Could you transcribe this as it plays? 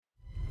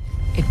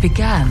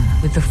began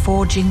with the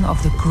forging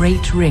of the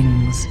Great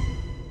Rings.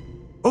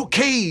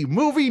 Okay,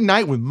 movie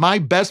night with my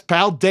best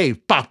pal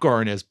Dave.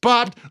 Popcorn is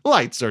popped,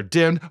 lights are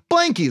dimmed,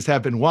 blankies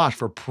have been washed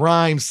for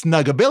prime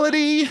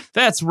snuggability.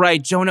 That's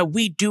right, Jonah.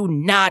 We do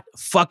not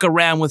fuck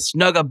around with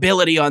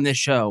snuggability on this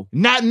show.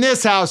 Not in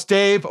this house,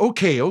 Dave.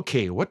 Okay,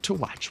 what to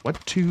watch?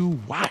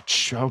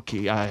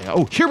 Okay,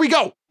 here we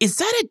go. Is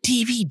that a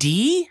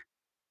DVD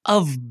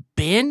of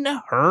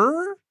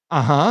Ben-Hur?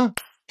 Uh-huh.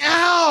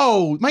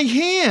 Ow, my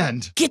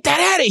hand. Get that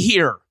out of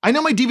here. I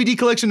know my DVD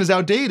collection is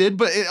outdated,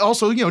 but it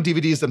also,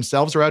 DVDs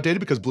themselves are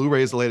outdated because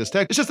Blu-ray is the latest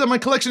tech. It's just that my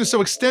collection is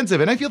so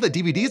extensive, and I feel that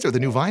DVDs are the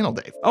new vinyl,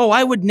 Dave. Oh,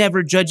 I would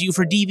never judge you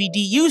for DVD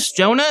use,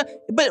 Jonah.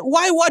 But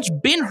why watch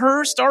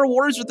Ben-Hur, Star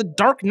Wars, or The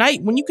Dark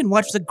Knight when you can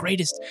watch the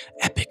greatest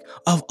epic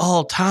of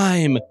all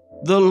time,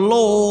 The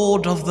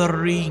Lord of the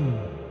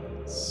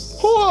Rings?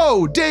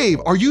 Whoa, Dave,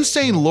 are you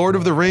saying Lord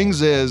of the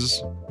Rings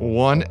is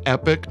one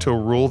epic to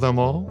rule them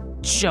all?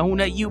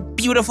 Jonah, you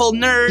beautiful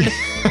nerd.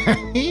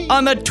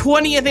 On the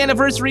 20th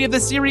anniversary of the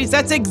series,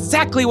 that's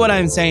exactly what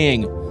I'm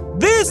saying.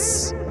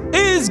 This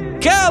is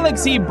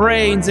Galaxy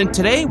Brains, and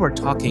today we're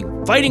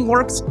talking fighting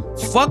works,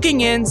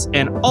 fucking ends,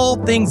 and all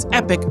things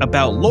epic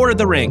about Lord of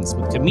the Rings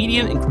with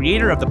comedian and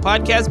creator of the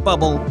podcast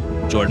Bubble,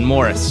 Jordan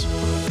Morris.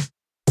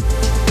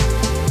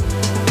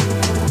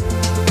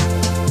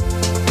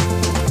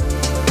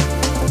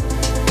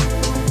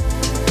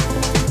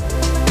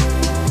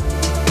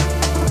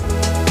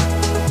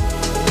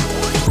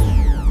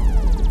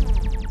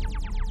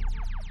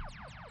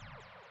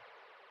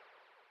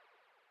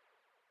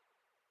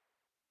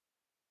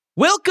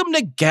 Welcome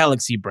to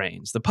Galaxy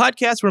Brains, the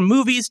podcast where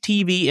movies,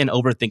 TV, and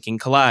overthinking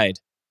collide.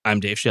 I'm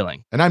Dave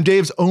Schilling. And I'm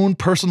Dave's own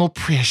personal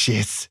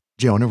precious,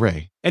 Jonah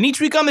Ray. And each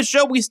week on the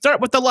show, we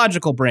start with the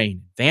logical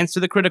brain, advance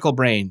to the critical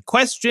brain,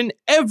 question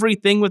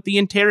everything with the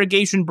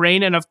interrogation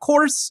brain, and of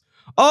course,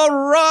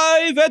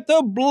 arrive at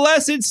the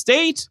blessed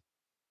state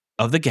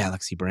of the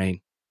Galaxy Brain.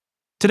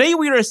 Today,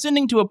 we are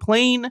ascending to a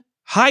plane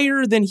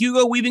higher than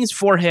Hugo Weaving's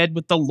forehead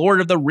with the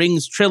Lord of the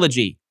Rings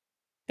trilogy.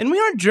 And we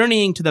aren't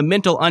journeying to the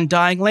mental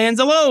undying lands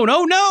alone.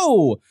 Oh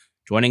no!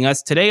 Joining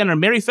us today on our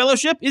merry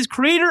fellowship is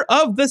creator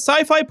of the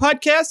sci-fi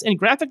podcast and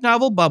graphic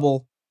novel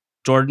Bubble,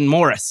 Jordan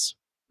Morris.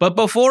 But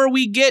before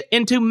we get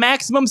into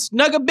maximum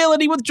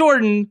snuggability with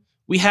Jordan,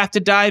 we have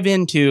to dive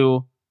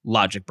into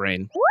Logic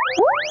Brain.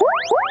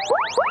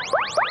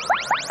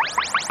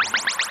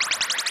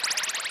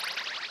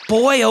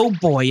 Boy, oh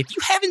boy, if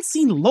you haven't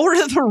seen Lord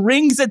of the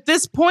Rings at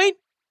this point,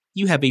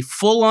 you have a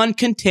full-on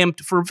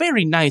contempt for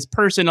very nice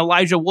person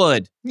Elijah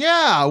Wood.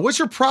 Yeah, what's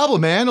your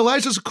problem, man?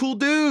 Elijah's a cool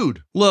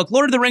dude. Look,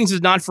 Lord of the Rings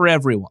is not for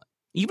everyone.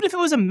 Even if it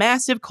was a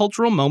massive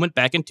cultural moment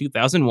back in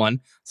 2001,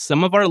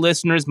 some of our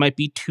listeners might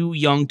be too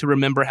young to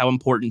remember how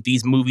important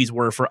these movies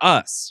were for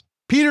us.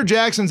 Peter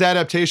Jackson's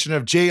adaptation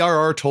of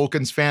J.R.R.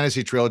 Tolkien's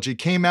fantasy trilogy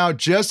came out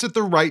just at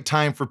the right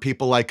time for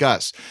people like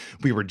us.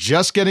 We were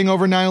just getting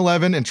over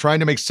 9/11 and trying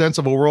to make sense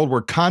of a world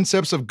where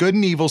concepts of good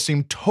and evil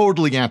seemed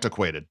totally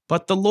antiquated.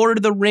 But the Lord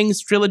of the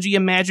Rings trilogy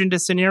imagined a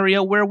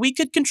scenario where we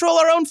could control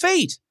our own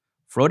fate.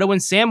 Frodo and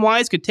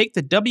Samwise could take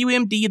the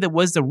WMD that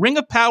was the Ring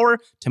of Power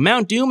to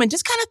Mount Doom and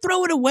just kind of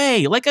throw it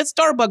away like a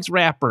Starbucks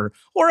wrapper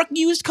or a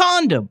used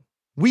condom.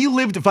 We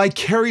lived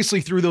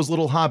vicariously through those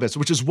little hobbits,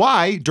 which is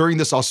why, during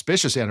this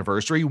auspicious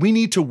anniversary, we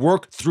need to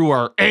work through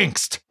our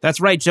angst. That's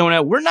right,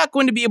 Jonah. We're not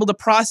going to be able to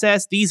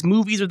process these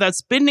movies without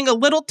spending a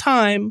little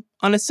time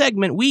on a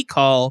segment we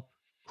call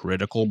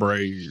Critical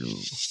Brain.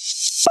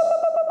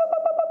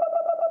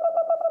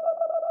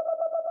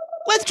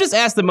 Let's just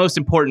ask the most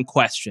important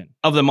question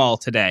of them all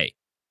today.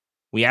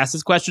 We asked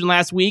this question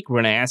last week. We're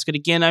going to ask it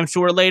again, I'm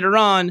sure, later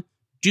on.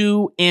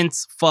 Do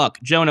Ents fuck?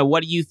 Jonah,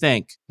 what do you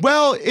think?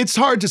 Well, it's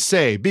hard to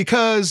say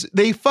because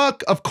they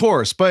fuck, of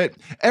course, but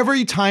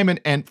every time an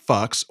Ent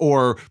fucks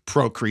or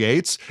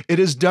procreates, it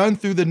is done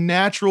through the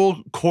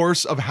natural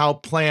course of how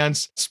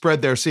plants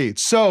spread their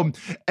seeds. So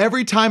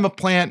every time a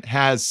plant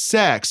has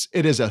sex,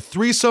 it is a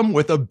threesome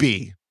with a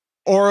bee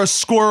or a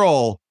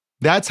squirrel.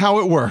 That's how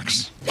it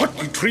works. What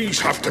do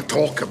trees have to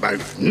talk about,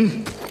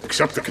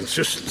 except the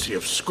consistency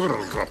of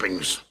squirrel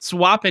droppings?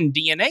 Swapping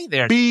DNA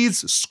there.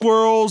 Bees,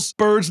 squirrels,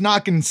 birds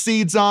knocking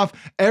seeds off.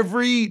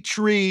 Every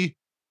tree,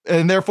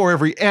 and therefore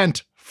every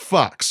Ent,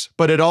 fucks.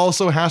 But it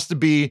also has to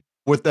be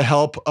with the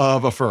help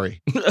of a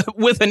furry.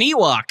 With an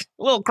Ewok.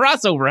 A little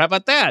crossover, how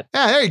about that?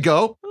 Yeah, there you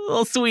go. A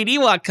little sweet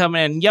Ewok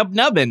coming in,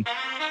 yub-nubbin.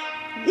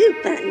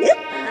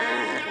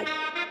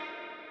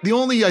 The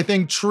only, I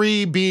think,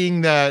 tree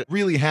being that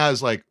really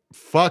has,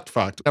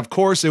 fucked. Of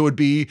course, it would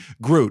be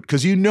Groot,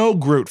 because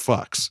Groot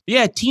fucks.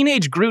 Yeah,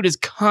 teenage Groot is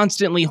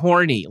constantly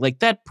horny.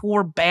 That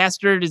poor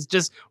bastard is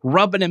just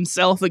rubbing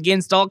himself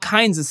against all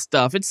kinds of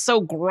stuff. It's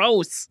so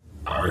gross.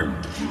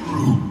 I'm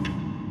Groot.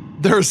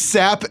 There's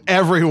sap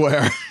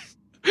everywhere.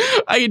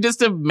 I can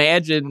just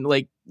imagine,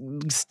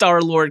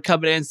 Star-Lord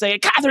coming in and saying,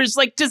 God, there's,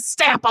 just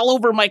sap all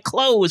over my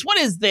clothes. What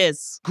is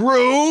this?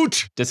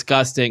 Groot!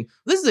 Disgusting.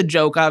 This is a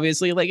joke,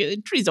 obviously.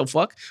 Trees don't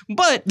fuck.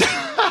 But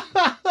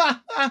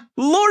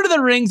Lord of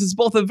the Rings is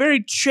both a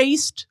very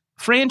chaste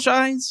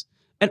franchise,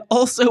 and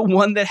also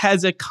one that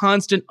has a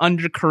constant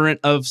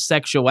undercurrent of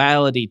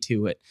sexuality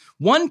to it.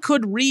 One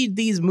could read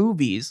these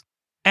movies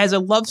as a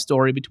love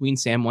story between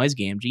Samwise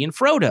Gamgee and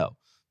Frodo.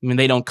 I mean,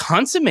 they don't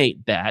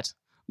consummate that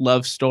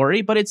love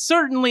story, but it's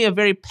certainly a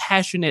very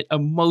passionate,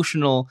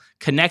 emotional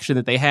connection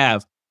that they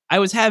have. I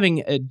was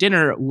having a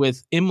dinner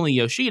with Emily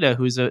Yoshida,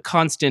 who's a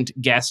constant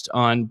guest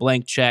on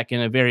Blank Check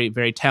and a very,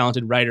 very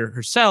talented writer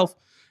herself.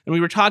 And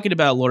we were talking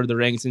about Lord of the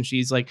Rings, and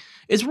she's like,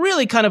 it's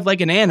really kind of like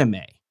an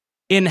anime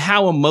in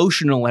how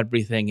emotional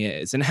everything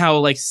is and how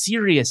like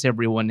serious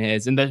everyone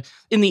is. And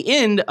in the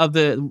end of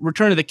the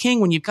Return of the King,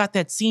 when you've got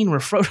that scene where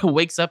Frodo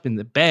wakes up in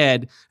the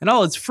bed and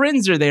all his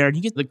friends are there and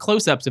you get the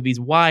close-ups of these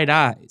wide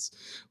eyes,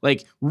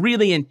 like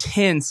really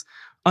intense,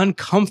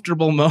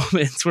 uncomfortable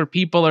moments where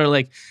people are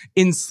like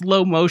in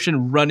slow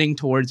motion running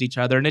towards each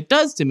other. And it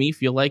does to me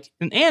feel like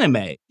an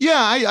anime. Yeah,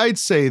 I'd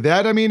say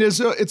that. I mean,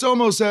 it's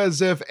almost as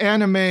if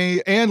anime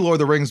and Lord of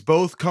the Rings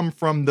both come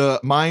from the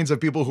minds of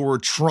people who were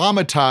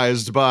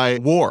traumatized by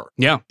war.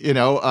 Yeah. You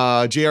know,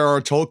 J.R.R.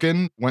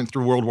 Tolkien went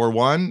through World War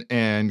I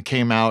and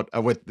came out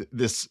with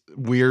this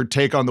weird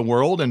take on the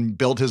world and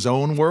built his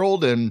own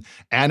world. And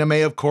anime,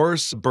 of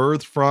course,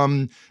 birthed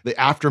from the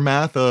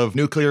aftermath of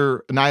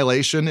nuclear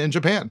annihilation in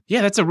Japan.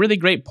 Yeah, that's a really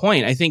great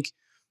point. I think,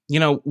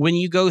 when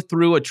you go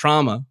through a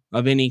trauma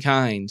of any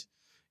kind,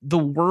 the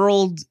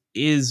world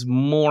is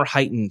more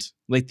heightened.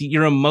 Like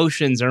your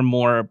emotions are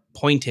more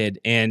pointed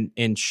and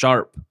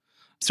sharp.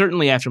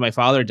 Certainly after my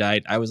father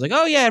died, I was like,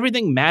 oh yeah,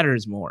 everything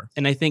matters more.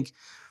 And I think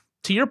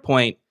to your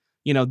point,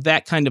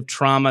 that kind of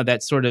trauma,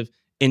 that sort of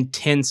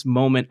intense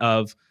moment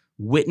of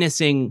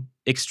witnessing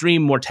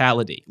extreme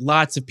mortality,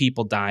 lots of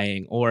people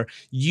dying, or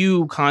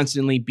you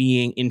constantly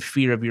being in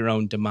fear of your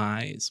own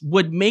demise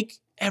would make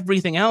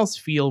everything else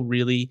feel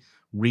really,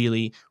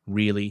 really,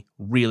 really,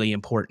 really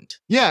important.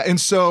 Yeah, and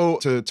so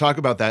to talk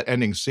about that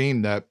ending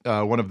scene, that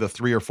one of the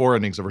 3 or 4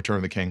 endings of Return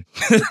of the King.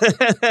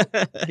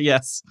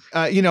 Yes.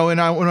 When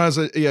I was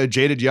a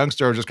jaded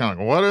youngster, I was just kind of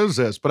like, what is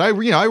this? But I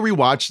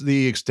rewatch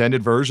the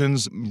extended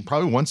versions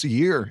probably once a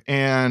year.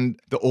 And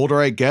the older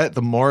I get,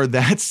 the more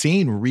that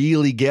scene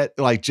really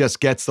just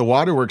gets the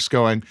waterworks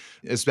going,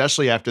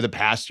 especially after the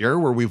past year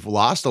where we've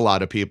lost a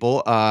lot of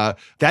people.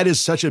 That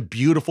is such a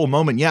beautiful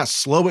moment. Yeah,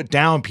 slow it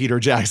down, Peter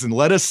Jackson.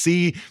 Let us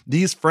see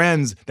these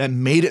friends that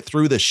made it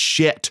through the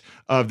shit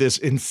of this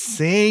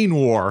insane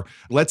war.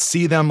 Let's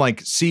see them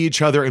see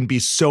each other and be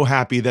so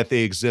happy that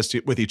they exist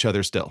with each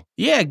other still.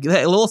 Yeah,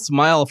 that little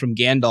smile from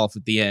Gandalf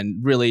at the end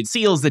really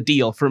seals the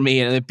deal for me,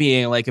 and it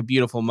being like a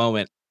beautiful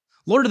moment.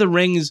 Lord of the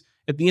Rings,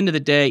 at the end of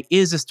the day,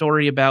 is a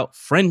story about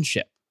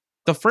friendship.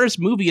 The first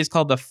movie is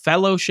called The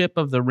Fellowship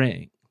of the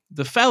Ring.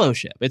 The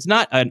Fellowship. It's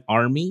not an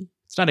army.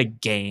 It's not a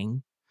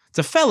gang. It's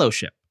a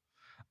fellowship.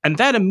 And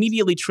that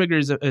immediately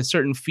triggers a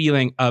certain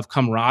feeling of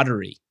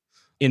camaraderie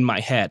in my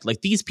head.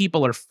 Like these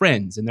people are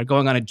friends and they're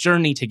going on a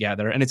journey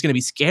together, and it's going to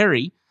be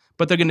scary,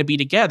 but they're going to be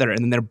together, and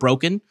then they're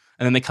broken,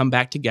 and then they come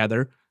back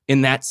together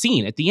in that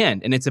scene at the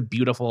end. And it's a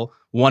beautiful,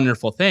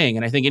 wonderful thing.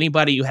 And I think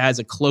anybody who has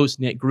a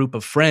close-knit group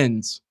of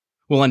friends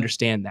will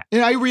understand that.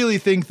 And I really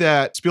think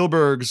that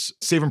Spielberg's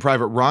Saving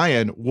Private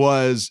Ryan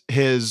was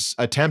his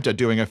attempt at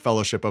doing a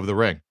Fellowship of the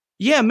Ring.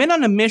 Yeah, Men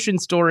on a Mission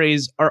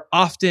stories are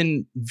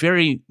often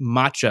very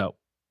macho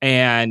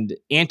and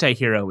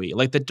anti-hero-y,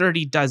 like The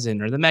Dirty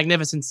Dozen or The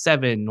Magnificent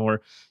Seven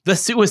or The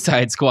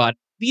Suicide Squad.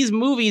 These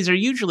movies are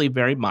usually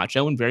very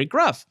macho and very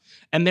gruff,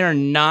 and they're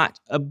not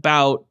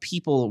about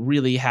people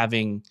really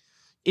having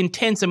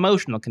intense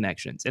emotional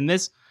connections. And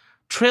this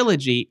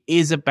trilogy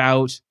is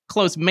about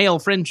close male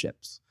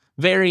friendships.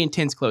 Very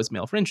intense close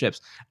male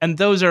friendships. And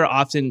those are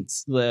often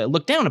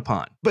looked down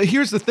upon. But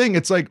here's the thing.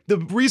 It's like the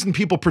reason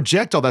people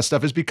project all that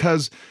stuff is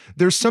because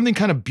there's something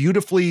kind of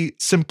beautifully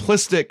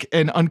simplistic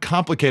and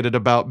uncomplicated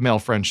about male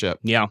friendship.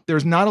 Yeah.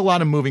 There's not a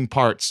lot of moving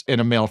parts in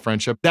a male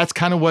friendship. That's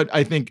kind of what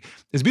I think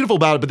is beautiful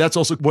about it, but that's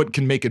also what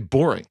can make it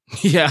boring.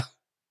 Yeah.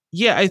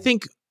 Yeah, I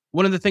think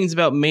one of the things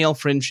about male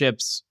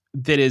friendships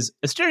that is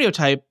a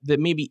stereotype that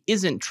maybe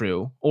isn't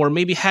true, or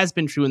maybe has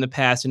been true in the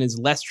past and is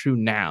less true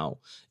now,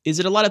 is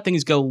that a lot of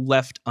things go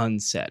left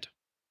unsaid.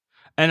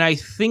 And I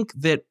think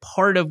that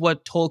part of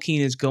what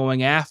Tolkien is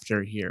going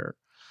after here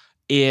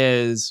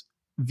is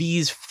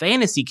these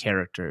fantasy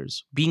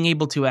characters being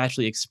able to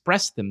actually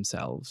express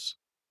themselves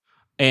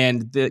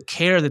and the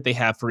care that they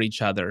have for each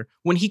other,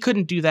 when he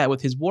couldn't do that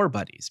with his war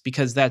buddies,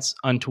 because that's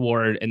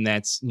untoward and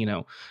that's,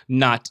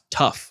 not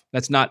tough.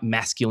 That's not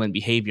masculine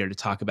behavior to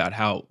talk about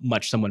how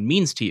much someone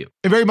means to you.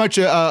 And very much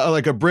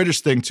like a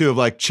British thing too, of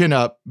like chin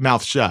up,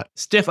 mouth shut.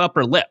 Stiff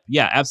upper lip.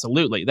 Yeah,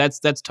 absolutely. That's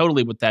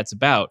totally what that's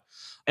about.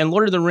 And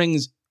Lord of the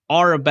Rings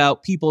are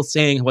about people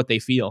saying what they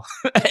feel.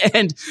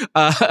 And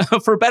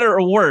for better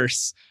or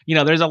worse,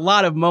 there's a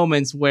lot of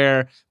moments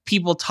where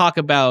people talk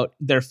about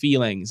their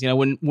feelings.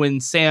 When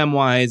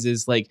Samwise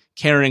is like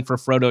caring for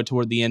Frodo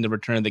toward the end of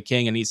Return of the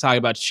King, and he's talking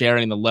about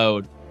sharing the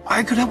load.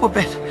 I could help a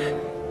bit.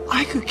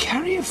 I could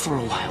carry it for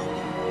a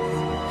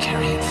while.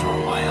 Carry it for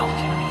a while.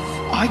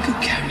 I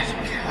could carry it.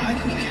 I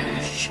could carry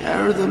it.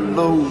 Share the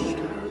load.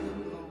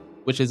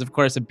 which is, of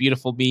course, a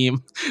beautiful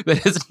meme that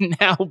has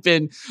now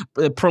been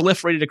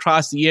proliferated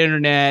across the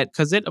internet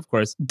because it, of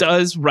course,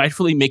 does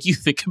rightfully make you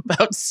think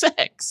about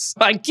sex.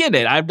 I get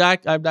it.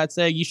 I'm not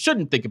saying you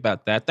shouldn't think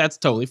about that. That's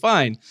totally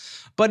fine.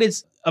 But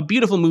it's a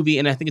beautiful movie,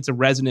 and I think it's a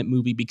resonant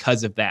movie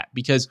because of that.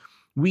 Because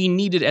we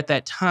needed at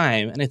that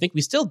time, and I think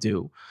we still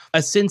do,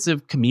 a sense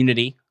of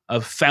community,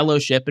 of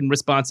fellowship and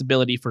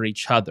responsibility for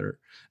each other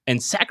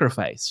and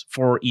sacrifice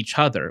for each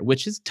other,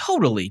 which is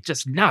totally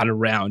just not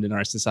around in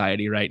our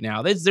society right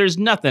now. There's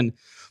nothing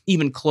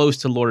even close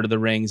to Lord of the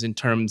Rings in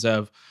terms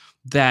of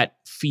that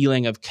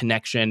feeling of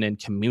connection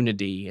and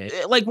community.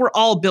 Like, we're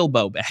all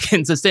Bilbo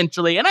Baggins,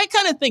 essentially. And I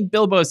kind of think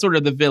Bilbo is sort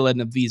of the villain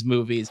of these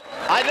movies.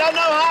 I don't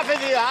know half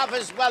of you half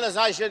as well as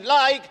I should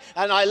like,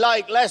 and I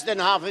like less than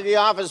half of you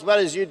half as well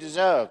as you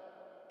deserve.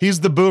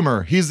 He's the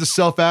boomer. He's the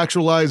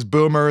self-actualized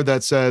boomer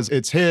that says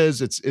it's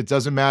his, it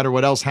doesn't matter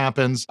what else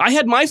happens. I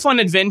had my fun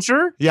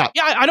adventure. Yeah.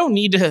 Yeah, I don't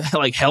need to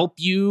like help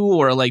you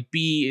or like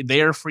be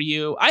there for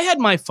you. I had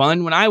my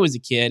fun when I was a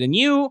kid, and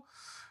you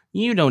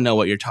don't know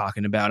what you're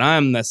talking about.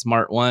 I'm the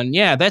smart one.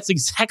 Yeah, that's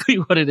exactly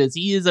what it is.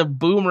 He is a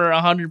boomer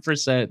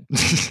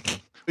 100%.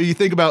 You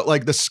think about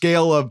like the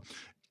scale of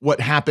what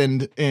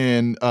happened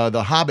in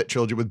the Hobbit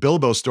trilogy with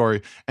Bilbo's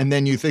story, and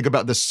then you think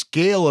about the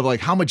scale of like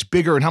how much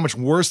bigger and how much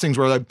worse things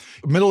were. Like,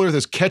 Middle-earth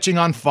is catching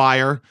on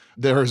fire.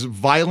 There's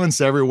violence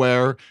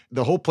everywhere.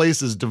 The whole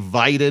place is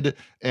divided,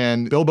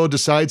 and Bilbo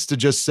decides to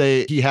just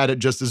say he had it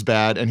just as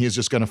bad, and he's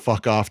just going to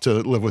fuck off to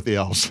live with the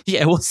elves.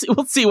 Yeah, we'll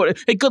see what.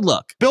 Hey, good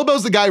luck.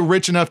 Bilbo's the guy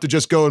rich enough to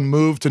just go and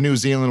move to New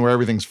Zealand where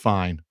everything's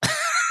fine.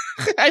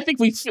 I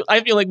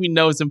feel like we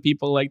know some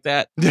people like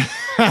that.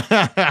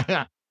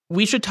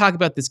 We should talk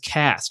about this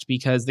cast,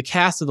 because the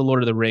cast of The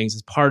Lord of the Rings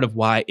is part of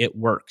why it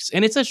works.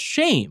 And it's a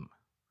shame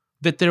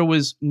that there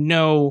was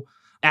no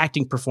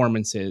acting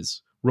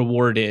performances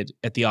rewarded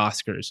at the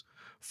Oscars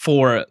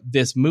for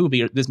this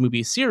movie or this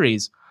movie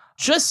series.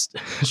 Just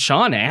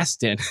Sean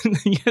Astin,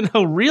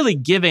 really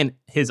giving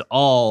his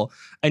all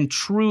and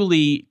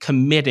truly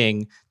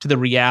committing to the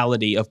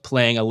reality of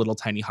playing a little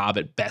tiny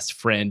hobbit best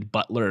friend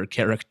butler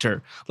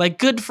character. Like,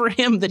 good for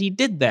him that he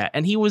did that.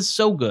 And he was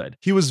so good.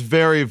 He was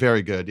very,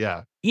 very good.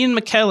 Yeah. Ian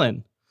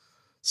McKellen,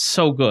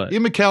 so good.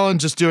 Ian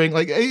McKellen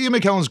Ian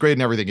McKellen's great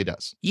in everything he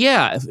does.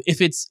 Yeah. If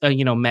it's,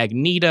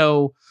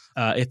 Magneto,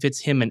 if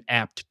it's him an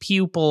apt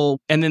pupil.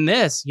 And then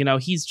this,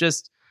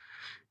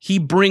 he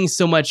brings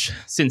so much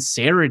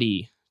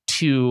sincerity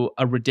to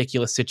a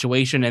ridiculous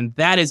situation. And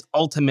that is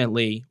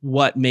ultimately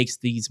what makes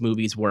these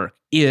movies work,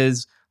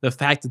 is the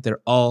fact that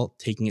they're all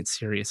taking it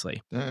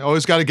seriously.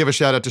 Always got to give a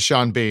shout out to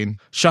Sean Bean.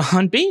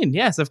 Sean Bean,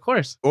 yes, of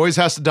course. Always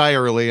has to die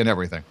early and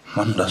everything.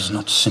 One does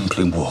not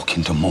simply walk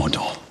into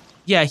Mordor.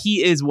 Yeah,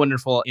 he is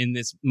wonderful in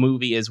this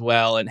movie as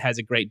well, and has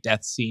a great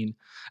death scene,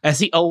 as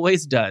he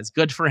always does.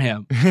 Good for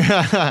him.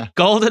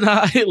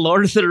 GoldenEye,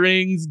 Lord of the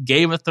Rings,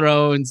 Game of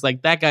Thrones,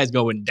 like that guy's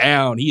going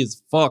down. He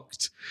is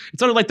fucked. It's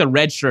sort of like the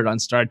red shirt on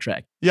Star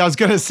Trek. Yeah, I was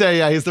going to say,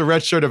 yeah, he's the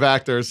red shirt of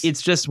actors.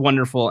 It's just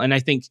wonderful. And I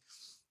think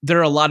there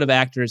are a lot of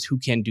actors who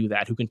can do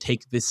that, who can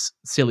take this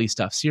silly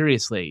stuff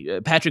seriously.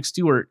 Patrick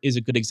Stewart is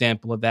a good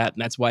example of that,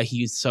 and that's why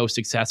he's so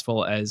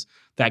successful as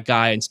that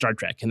guy in Star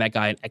Trek and that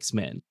guy in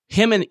X-Men.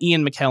 Him and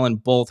Ian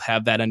McKellen both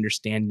have that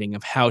understanding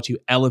of how to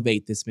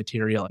elevate this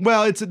material.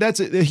 Well, that's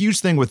a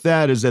huge thing with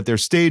that, is that they're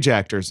stage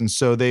actors, and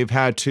so they've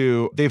had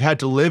to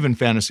live in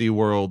fantasy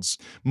worlds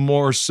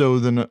more so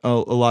than a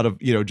lot of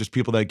just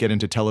people that get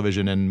into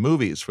television and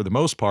movies. For the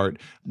most part,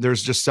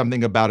 there's just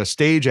something about a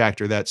stage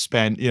actor that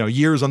spent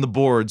years on the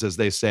boards, as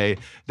they say,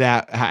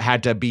 that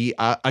had to be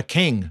a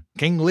King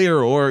Lear,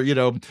 or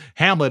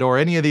Hamlet, or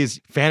any of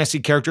these fantasy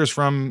characters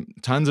from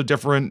tons of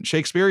different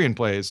Shakespearean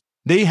plays.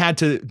 They had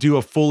to do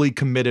a fully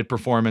committed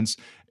performance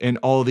in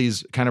all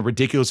these kind of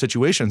ridiculous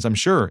situations, I'm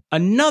sure.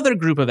 Another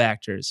group of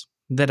actors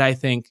that I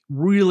think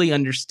really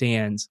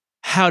understands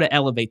how to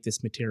elevate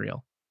this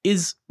material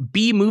is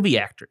B-movie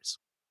actors.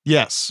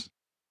 Yes.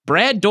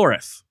 Brad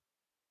Dourif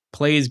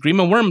plays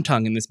Grima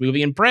Wormtongue in this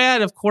movie. And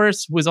Brad, of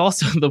course, was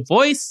also the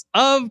voice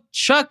of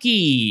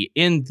Chucky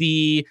in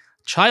the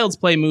Child's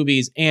Play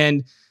movies,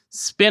 and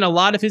spent a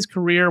lot of his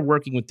career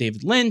working with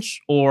David Lynch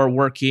or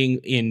working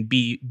in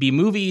B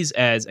movies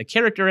as a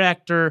character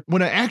actor.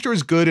 When an actor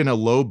is good in a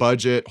low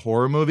budget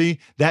horror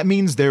movie, that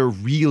means they're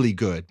really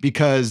good,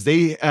 because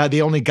they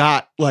only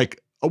got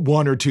like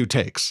 1 or 2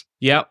 takes.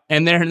 Yep.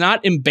 And they're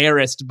not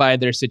embarrassed by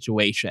their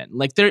situation.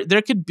 Like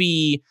there could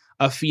be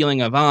a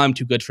feeling of, I'm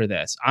too good for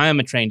this.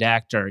 I'm a trained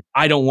actor.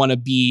 I don't want to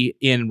be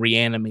in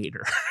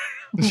Reanimator.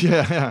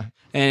 Yeah.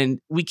 And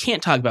we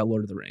can't talk about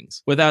Lord of the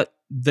Rings without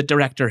the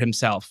director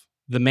himself,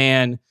 the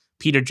man,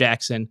 Peter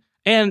Jackson,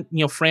 and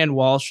Fran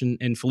Walsh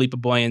and Philippa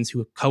Boyens,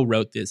 who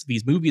co-wrote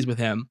these movies with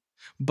him.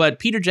 But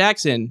Peter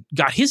Jackson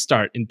got his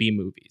start in B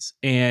movies.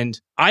 And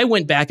I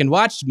went back and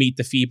watched Meet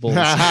the Feebles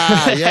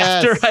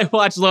after I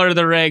watched Lord of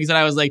the Rings. And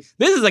I was like,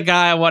 this is a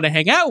guy I want to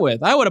hang out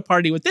with. I want to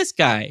party with this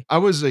guy. I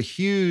was a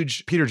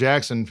huge Peter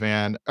Jackson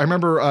fan. I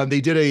remember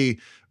they did a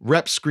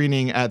rep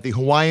screening at the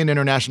Hawaiian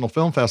International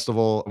Film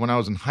Festival when I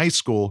was in high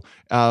school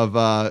of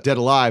Dead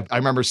Alive. I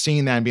remember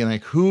seeing that and being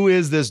like, who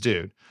is this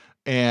dude?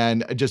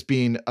 And just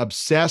being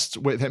obsessed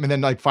with him, and then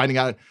like finding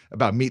out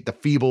about Meet the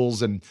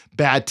Feebles and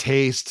Bad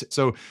Taste.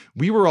 So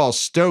we were all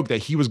stoked that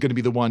he was going to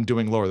be the one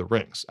doing Lord of the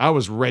Rings. I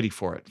was ready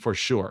for it, for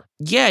sure.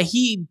 Yeah,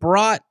 he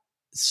brought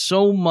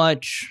so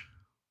much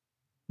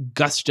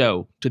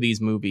gusto to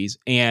these movies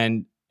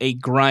and a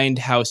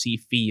grindhousey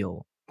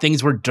feel.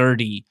 Things were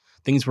dirty.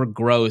 Things were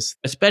gross,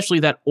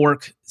 especially that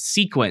orc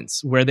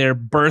sequence where they're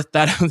birthed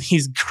out of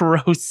these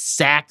gross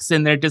sacks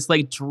and they're just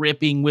like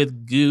dripping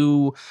with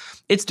goo.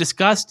 It's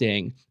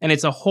disgusting, and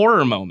it's a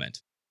horror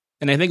moment.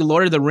 And I think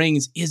Lord of the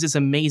Rings is this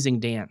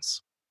amazing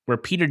dance where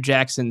Peter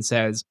Jackson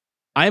says,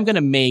 I'm going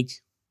to make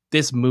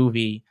this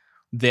movie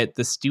that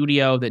the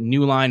studio, that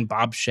New Line,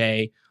 Bob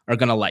Shaye are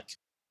going to like.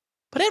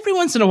 But every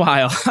once in a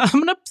while, I'm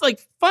going to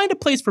like find a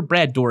place for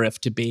Brad Dourif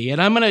to be.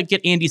 And I'm going to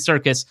get Andy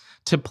Serkis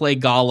to play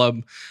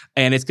Gollum.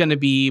 And it's going to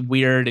be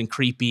weird and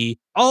creepy.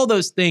 All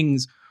those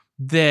things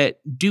that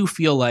do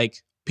feel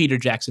like Peter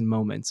Jackson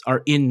moments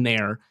are in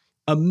there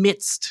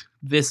amidst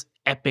this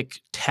epic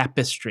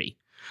tapestry.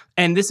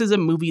 And this is a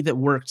movie that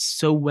worked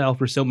so well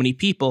for so many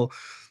people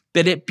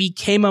that it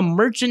became a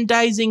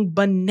merchandising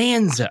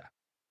bonanza.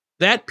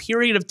 That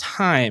period of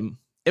time,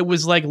 it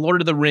was like Lord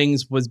of the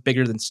Rings was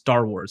bigger than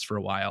Star Wars for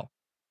a while.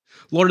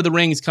 Lord of the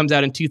Rings comes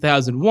out in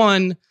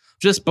 2001,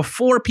 just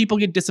before people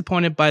get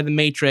disappointed by The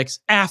Matrix,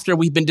 after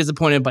we've been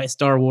disappointed by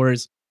Star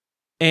Wars.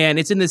 And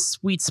it's in this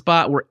sweet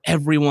spot where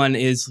everyone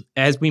is,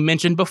 as we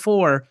mentioned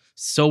before,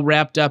 so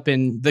wrapped up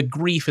in the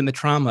grief and the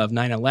trauma of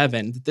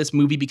 9/11 that this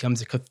movie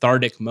becomes a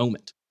cathartic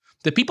moment.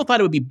 The people thought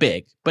it would be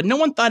big, but no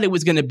one thought it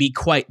was going to be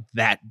quite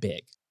that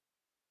big.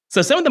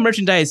 So some of the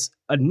merchandise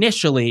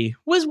initially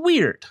was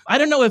weird. I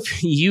don't know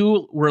if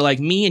you were like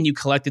me and you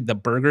collected the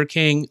Burger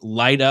King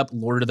light up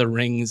Lord of the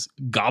Rings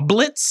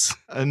goblets.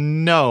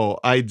 No,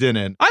 I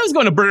didn't. I was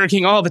going to Burger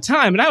King all the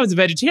time, and I was a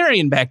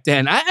vegetarian back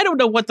then. I don't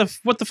know what the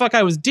fuck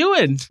I was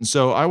doing.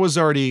 So I was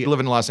already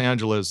living in Los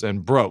Angeles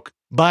and broke.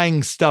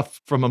 Buying stuff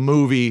from a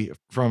movie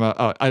from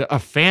a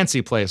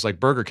fancy place like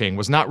Burger King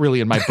was not really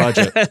in my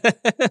budget.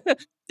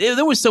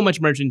 There was so much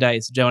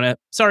merchandise, Jonah.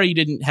 Sorry you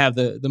didn't have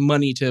the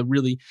money to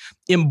really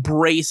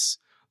embrace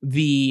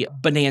the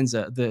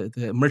bonanza,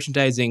 the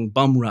merchandising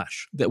bum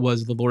rush that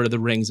was the Lord of the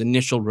Rings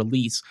initial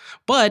release.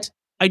 But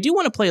I do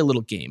want to play a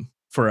little game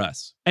for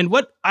us. And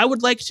what I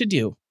would like to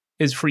do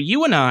is for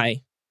you and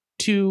I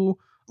to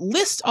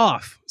list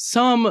off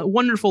some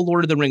wonderful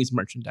Lord of the Rings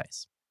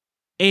merchandise.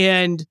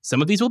 And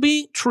some of these will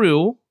be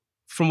true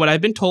from what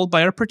I've been told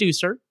by our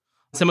producer.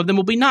 Some of them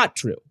will be not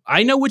true.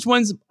 I know which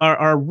ones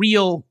are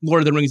real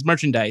Lord of the Rings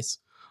merchandise.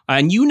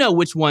 And you know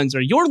which ones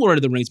are your Lord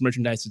of the Rings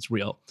merchandise that's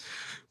real.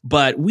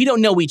 But we don't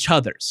know each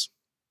other's.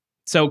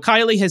 So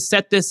Kylie has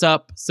set this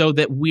up so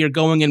that we are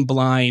going in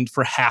blind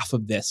for half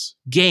of this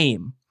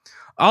game.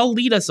 I'll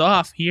lead us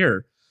off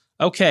here.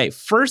 Okay,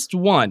 first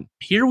one.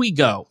 Here we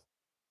go.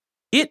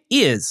 It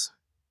is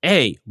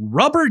a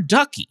rubber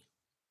ducky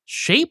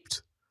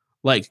shaped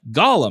like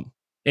Gollum,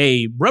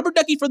 a rubber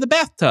ducky for the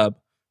bathtub,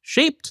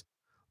 shaped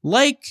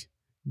like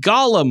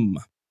Gollum.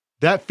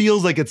 That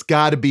feels like it's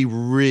got to be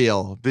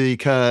real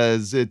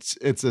because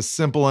it's a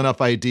simple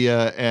enough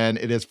idea and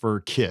it is for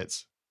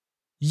kids.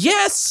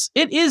 Yes,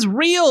 it is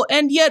real,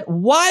 and yet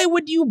why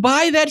would you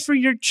buy that for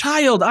your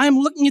child? I'm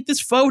looking at this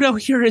photo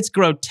here. It's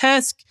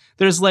grotesque.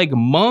 There's like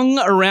mung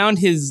around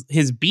his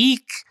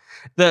beak,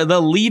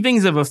 the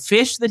leavings of a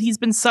fish that he's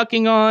been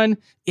sucking on.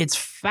 It's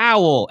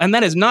foul, and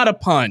that is not a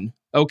pun.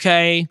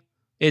 Okay,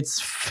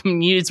 it's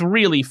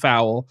really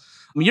foul.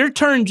 Your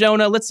turn,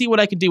 Jonah. Let's see what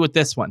I can do with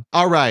this one.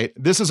 All right.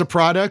 This is a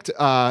product.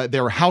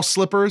 They're house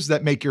slippers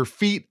that make your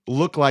feet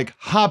look like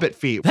hobbit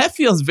feet. That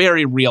feels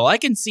very real. I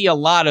can see a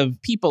lot of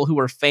people who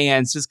are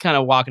fans just kind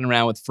of walking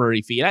around with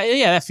furry feet.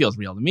 Yeah, that feels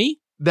real to me.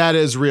 That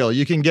is real.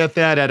 You can get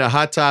that at a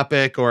Hot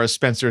Topic or a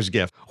Spencer's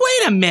Gift.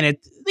 Wait a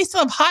minute. They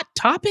still have Hot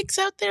Topics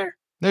out there?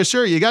 No,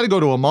 sure. You got to go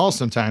to a mall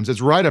sometimes.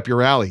 It's right up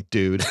your alley,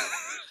 dude.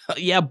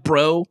 Yeah,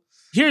 bro.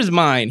 Here's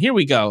mine. Here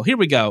we go.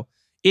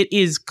 It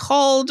is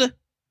called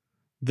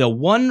the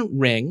One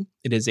Ring.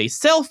 It is a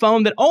cell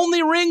phone that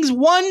only rings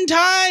one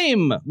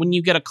time when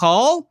you get a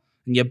call,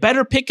 and you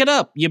better pick it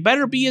up. You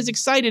better be as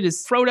excited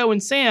as Frodo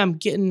and Sam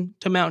getting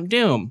to Mount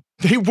Doom.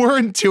 They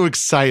weren't too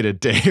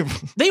excited,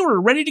 Dave. They were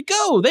ready to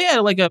go. They had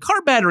like a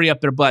car battery up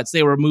their butts.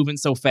 They were moving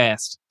so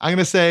fast. I'm going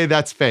to say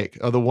that's fake,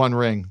 the One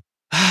Ring.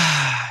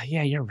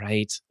 Yeah, you're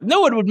right. No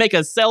one would make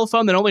a cell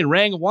phone that only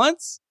rang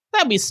once.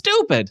 That'd be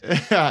stupid.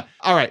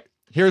 All right.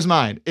 Here's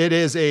mine. It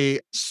is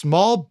a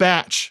small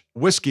batch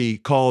whiskey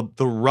called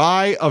the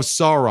Rye of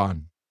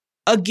Sauron.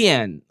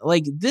 Again,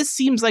 like this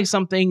seems like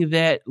something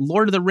that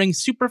Lord of the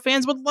Rings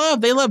superfans would love.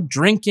 They love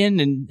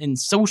drinking and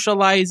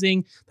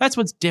socializing. That's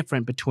what's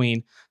different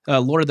between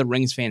Lord of the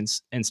Rings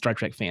fans and Star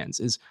Trek fans.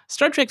 Is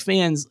Star Trek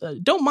fans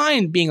don't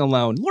mind being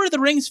alone. Lord of the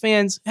Rings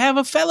fans have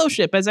a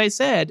fellowship, as I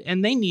said,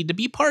 and they need to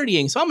be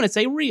partying. So I'm going to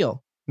say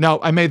real. No,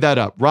 I made that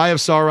up. Rye of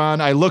Sauron.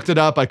 I looked it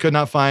up. I could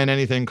not find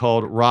anything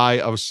called Rye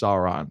of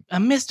Sauron. A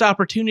missed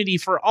opportunity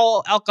for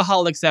all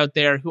alcoholics out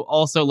there who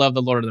also love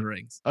the Lord of the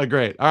Rings.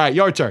 Great. All right,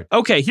 your turn.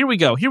 Okay, here we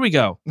go.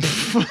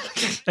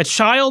 A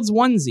child's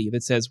onesie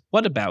that says,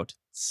 "What about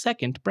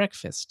second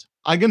breakfast?"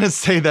 I'm going to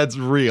say that's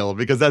real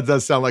because that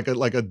does sound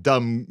like a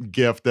dumb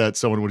gift that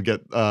someone would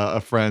get a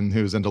friend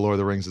who's into Lord of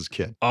the Rings as a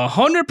kid.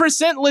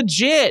 100%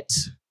 legit.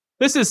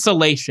 This is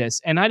salacious,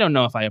 and I don't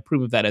know if I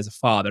approve of that as a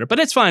father, but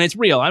it's fine. It's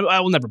real. I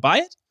will never buy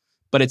it,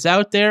 but it's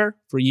out there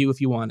for you if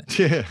you want it.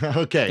 Yeah,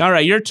 okay. All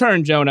right, your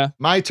turn, Jonah.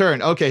 My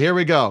turn. Okay, here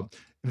we go.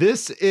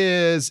 This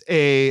is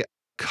a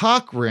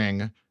cock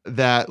ring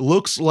that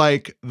looks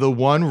like the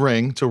One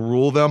Ring to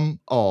rule them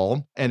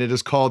all, and it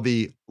is called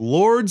the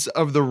Lords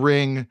of the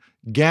Ring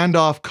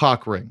Gandalf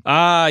cock ring.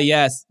 Ah,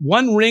 yes.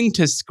 One ring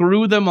to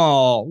screw them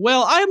all.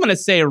 Well, I'm going to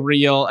say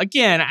real.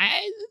 Again,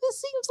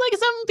 this seems like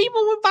something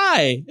people would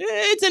buy.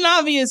 It's an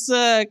obvious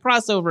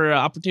crossover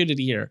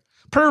opportunity here.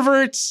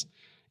 Perverts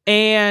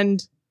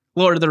and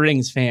Lord of the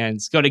Rings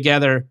fans go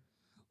together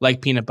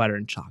like peanut butter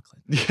and chocolate.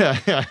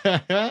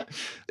 Yeah,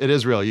 it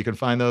is real. You can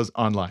find those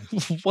online.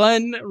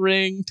 One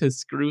ring to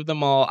screw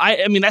them all.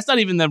 I mean, that's not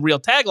even the real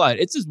tagline.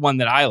 It's just one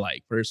that I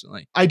like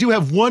personally. I do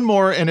have one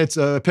more, and it's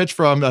a pitch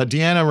from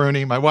Deanna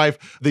Rooney, my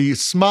wife, the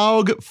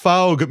Smaug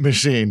Faug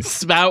machine.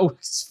 Faug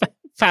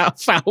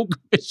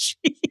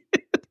machine.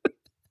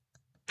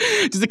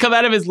 Does it come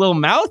out of his little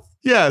mouth?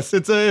 Yes,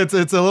 it's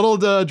a little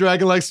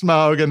dragon-like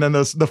Smaug, and then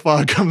the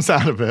fog comes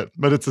out of it.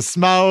 But it's a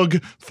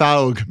Smaug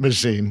Faug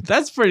machine.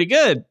 That's pretty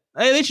good.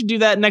 They should do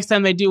that next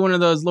time they do one of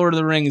those Lord of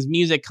the Rings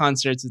music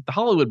concerts at the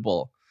Hollywood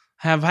Bowl.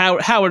 Have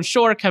Howard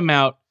Shore come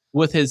out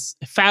with his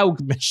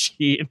Faug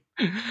machine.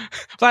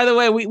 By the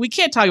way, we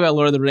can't talk about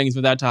Lord of the Rings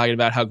without talking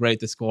about how great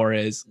the score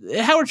is.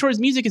 Howard Shore's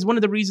music is one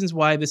of the reasons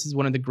why this is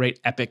one of the great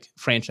epic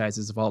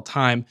franchises of all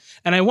time.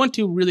 And I want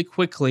to really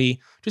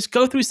quickly just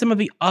go through some of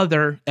the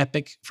other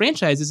epic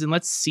franchises and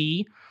let's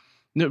see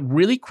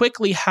really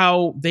quickly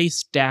how they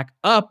stack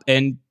up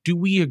and do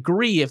we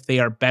agree if they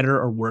are better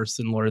or worse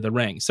than Lord of the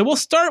Rings. So we'll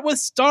start with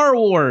Star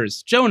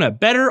Wars. Jonah,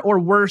 better or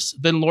worse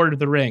than Lord of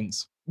the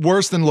Rings?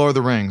 Worse than Lord of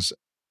the Rings.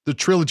 The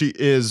trilogy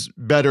is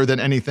better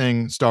than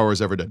anything Star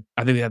Wars ever did.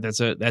 I think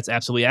that's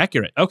absolutely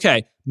accurate.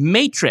 Okay,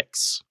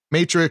 Matrix.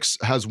 Matrix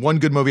has one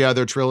good movie out of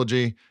their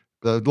trilogy.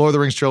 The Lord of the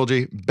Rings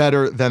trilogy,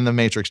 better than the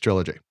Matrix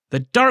trilogy. The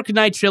Dark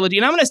Knight trilogy.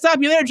 And I'm going to stop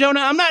you there,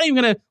 Jonah. I'm not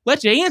even going to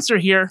let you answer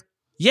here.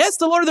 Yes,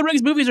 the Lord of the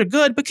Rings movies are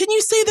good, but can you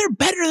say they're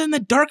better than the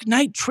Dark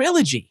Knight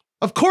trilogy?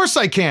 Of course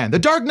I can. The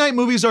Dark Knight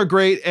movies are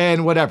great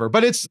and whatever,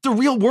 but it's the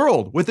real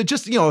world with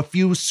just, a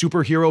few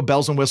superhero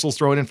bells and whistles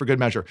thrown in for good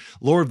measure.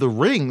 Lord of the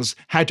Rings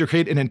had to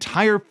create an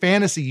entire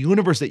fantasy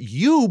universe that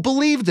you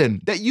believed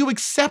in, that you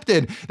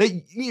accepted,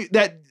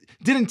 that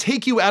didn't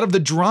take you out of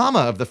the drama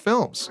of the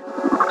films.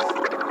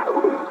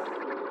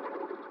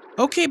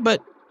 Okay,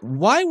 but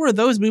why were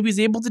those movies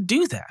able to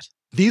do that?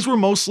 These were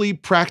mostly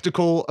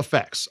practical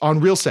effects on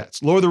real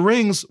sets. Lord of the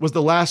Rings was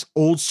the last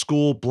old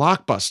school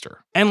blockbuster.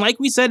 And like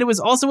we said, it was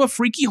also a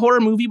freaky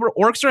horror movie where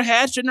orcs are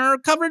hatched and are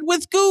covered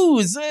with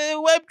goose,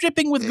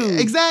 dripping with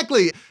goose.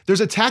 Exactly. There's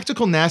a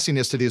tactical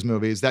nastiness to these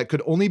movies that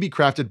could only be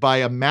crafted by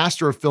a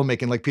master of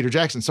filmmaking like Peter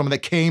Jackson, someone that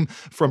came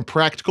from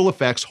practical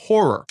effects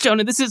horror.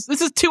 Jonah, this is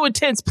too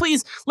intense.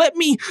 Please let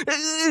me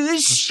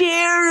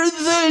share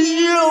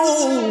the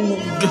load.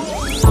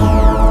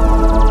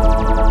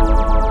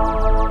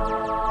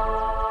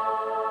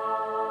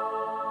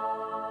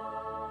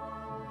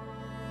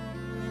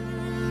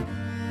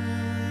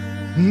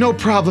 No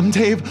problem,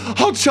 Dave.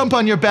 I'll jump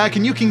on your back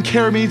and you can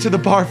carry me to the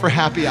bar for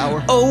happy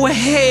hour. Oh,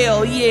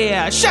 hell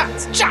yeah.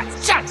 Shots.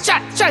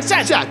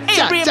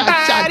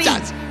 Everybody.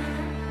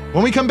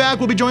 When we come back,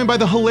 we'll be joined by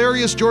the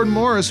hilarious Jordan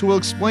Morris, who will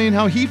explain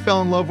how he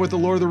fell in love with The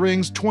Lord of the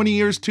Rings 20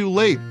 years too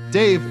late.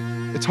 Dave,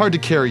 it's hard to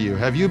carry you.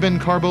 Have you been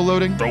carbo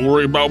loading? Don't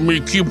worry about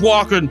me. Keep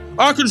walking.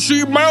 I can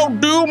see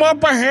Mount Doom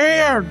up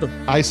ahead.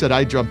 I said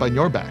I'd jump on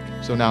your back,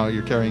 so now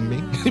you're carrying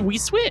me? We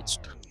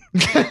switched.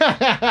 You've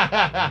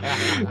got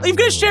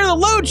to share the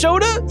load,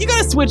 Jonah. You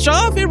got to switch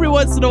off every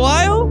once in a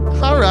while.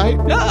 All right.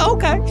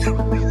 Okay.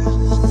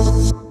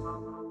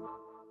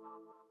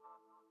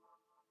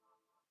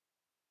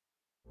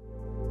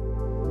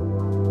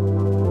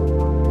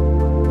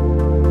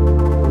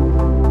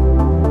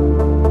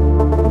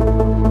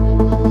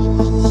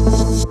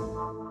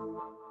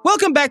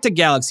 Welcome back to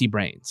Galaxy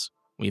Brains.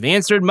 We've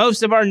answered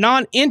most of our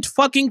non-int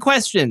fucking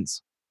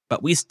questions,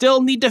 but we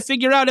still need to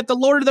figure out if the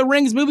Lord of the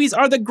Rings movies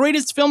are the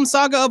greatest film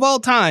saga of all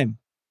time.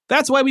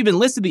 That's why we've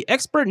enlisted the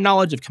expert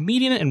knowledge of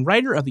comedian and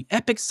writer of the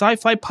epic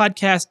sci-fi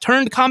podcast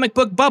turned comic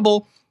book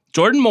bubble,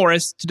 Jordan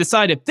Morris, to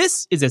decide if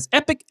this is as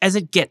epic as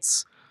it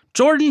gets.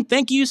 Jordan,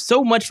 thank you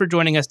so much for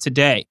joining us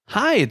today.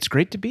 Hi, it's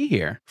great to be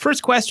here.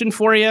 First question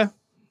for you.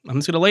 I'm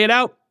just going to lay it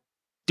out.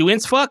 Do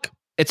Ents fuck?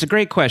 It's a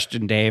great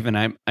question, Dave, and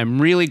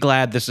I'm really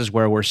glad this is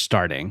where we're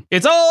starting.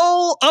 It's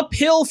all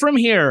uphill from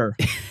here.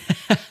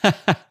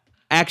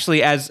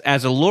 Actually, as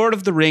a Lord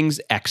of the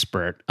Rings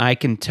expert, I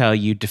can tell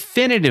you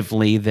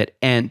definitively that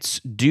Ents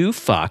do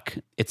fuck.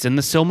 It's in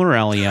the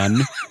Silmarillion,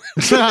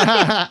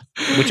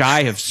 which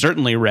I have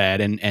certainly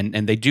read,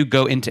 and they do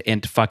go into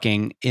Ent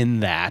fucking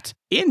in that.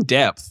 In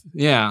depth,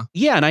 yeah.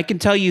 Yeah, and I can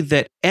tell you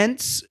that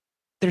Ents,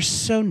 they're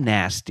so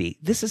nasty.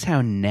 This is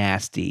how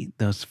nasty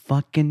those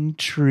fucking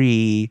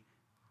tree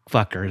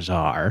fuckers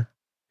are.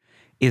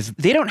 Is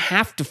they don't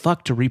have to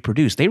fuck to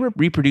reproduce. They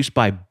reproduce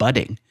by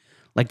budding.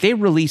 Like, they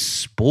release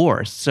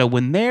spores. So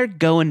when they're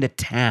going to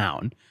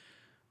town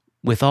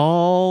with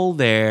all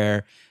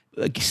their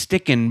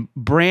sticking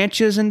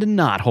branches into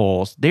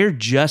knotholes, they're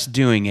just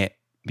doing it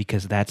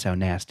because that's how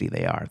nasty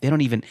they are. They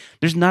don't even,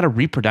 there's not a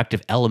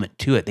reproductive element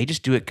to it. They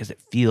just do it because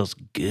it feels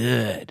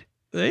good.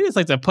 They just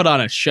like to put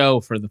on a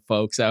show for the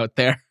folks out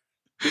there.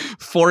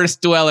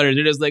 Forest dwellers.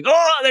 They're just like,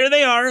 oh, there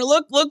they are.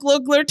 Look,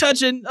 they're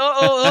touching.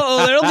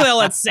 Oh, look at all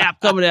that sap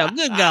coming out.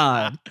 Good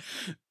God.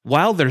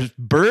 While there's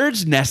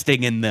birds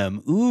nesting in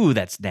them. Ooh,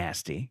 that's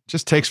nasty.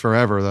 Just takes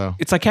forever, though.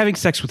 It's like having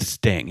sex with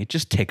Sting. It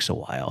just takes a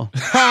while.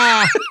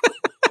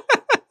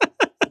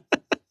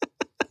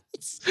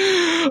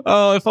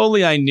 Oh, if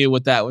only I knew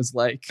what that was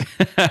like.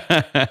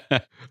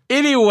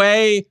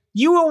 Anyway,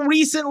 you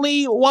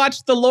recently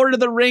watched The Lord of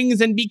the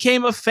Rings and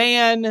became a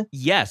fan.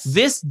 Yes.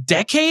 This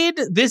decade?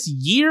 This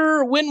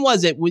year? When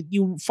was it?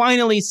 You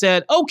finally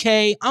said,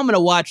 okay, I'm going to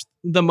watch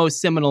the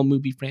most seminal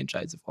movie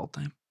franchise of all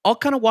time. I'll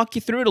kind of walk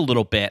you through it a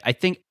little bit. I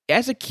think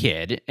as a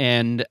kid,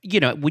 and, you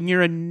know, when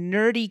you're a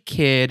nerdy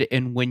kid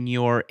and when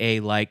you're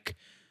a, like,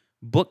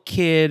 book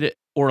kid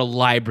or a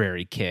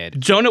library kid.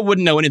 Jonah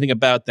wouldn't know anything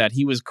about that.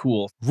 He was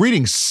cool.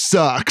 Reading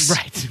sucks.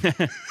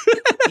 Right.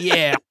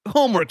 Yeah,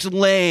 homework's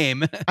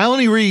lame. I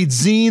only read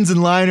zines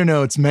and liner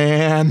notes,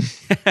 man.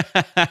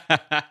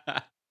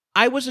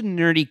 I was a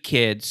nerdy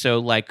kid, so,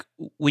 like,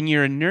 when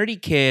you're a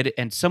nerdy kid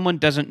and someone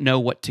doesn't know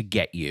what to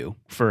get you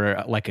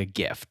for, like, a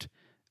gift,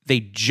 they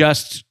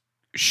just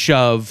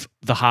shove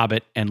The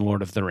Hobbit and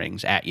Lord of the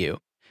Rings at you.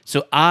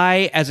 So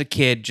I, as a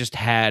kid, just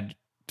had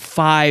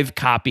 5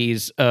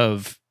 copies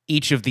of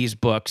each of these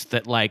books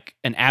that, like,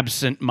 an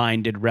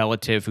absent-minded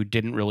relative who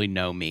didn't really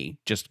know me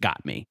just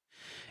got me.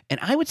 And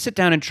I would sit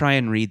down and try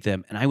and read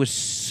them, and I was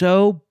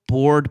so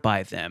bored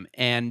by them.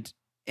 And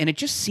it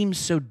just seemed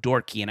so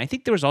dorky. And I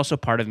think there was also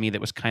part of me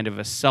that was kind of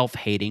a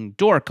self-hating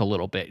dork a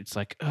little bit. It's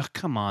like, oh,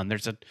 come on.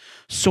 There's a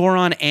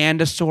Sauron and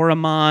a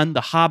Saruman.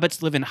 The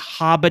hobbits live in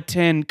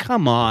Hobbiton.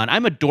 Come on.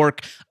 I'm a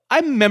dork.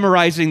 I'm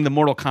memorizing the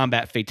Mortal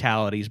Kombat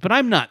fatalities, but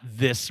I'm not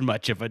this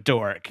much of a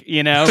dork,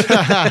 you know? So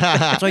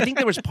I think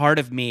there was part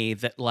of me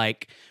that,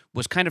 like,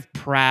 was kind of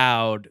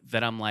proud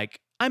that I'm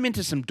like, I'm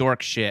into some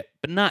dork shit,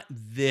 but not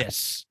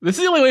this. This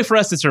is the only way for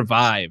us to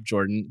survive,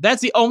 Jordan.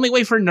 That's the only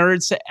way for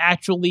nerds to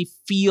actually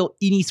feel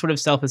any sort of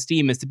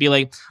self-esteem, is to be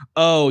like,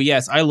 oh,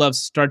 yes, I love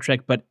Star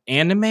Trek, but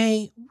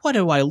anime? What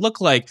do I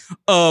look like?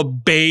 A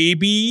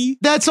baby?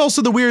 That's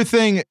also the weird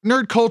thing.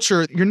 Nerd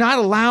culture, you're not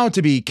allowed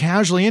to be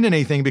casually into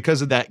anything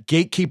because of that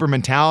gatekeeper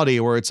mentality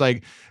where it's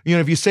like, you know,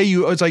 if you say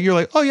it's like, you're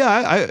like, oh,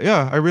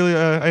 yeah, I really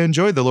I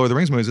enjoyed the Lord of the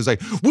Rings movies. It's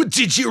like, what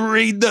did you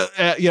read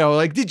the, you know,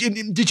 like,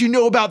 did you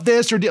know about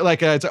this? Or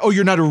like, it's like, oh,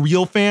 you're not a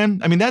real fan?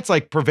 I mean, that's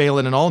like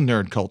prevalent in all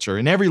nerd culture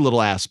in every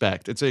little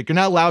aspect. It's like, you're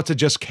not allowed to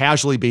just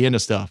casually be into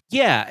stuff.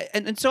 Yeah.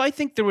 And so I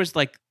think there was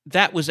like,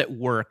 that was at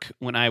work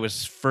when I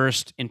was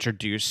first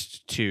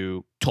introduced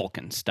to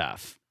Tolkien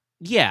stuff.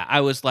 Yeah,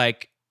 I was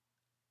like,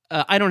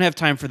 I don't have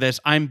time for this.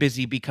 I'm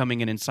busy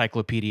becoming an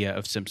encyclopedia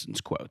of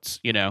Simpsons quotes,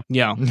 you know?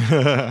 Yeah.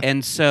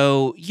 And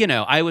so, you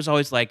know, I was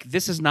always like,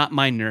 this is not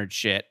my nerd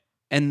shit.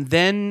 And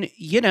then,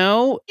 you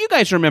know, you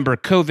guys remember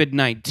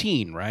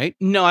COVID-19, right?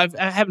 No, I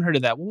haven't heard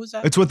of that. What was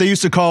that? It's what they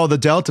used to call the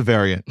Delta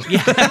variant.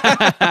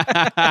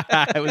 Yeah.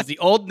 It was the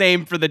old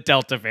name for the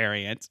Delta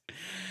variant.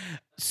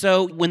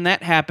 So when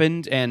that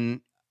happened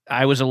and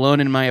I was alone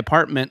in my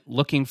apartment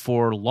looking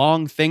for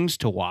long things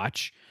to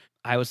watch,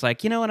 I was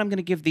like, you know what? I'm going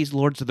to give these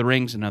Lords of the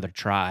Rings another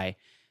try.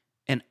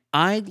 And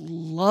I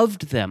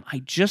loved them. I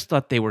just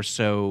thought they were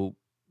so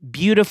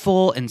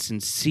beautiful and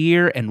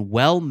sincere and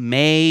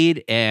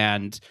well-made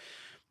and,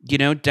 you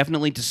know,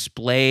 definitely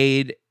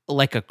displayed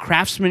like a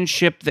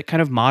craftsmanship that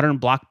kind of modern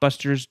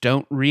blockbusters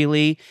don't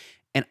really.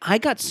 And I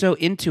got so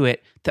into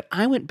it that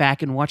I went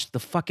back and watched the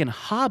fucking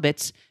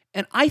Hobbits,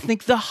 and I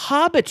think the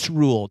Hobbits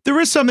ruled. There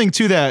is something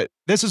to that.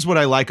 This is what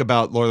I like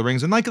about Lord of the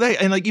Rings. And like,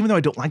 even though I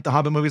don't like the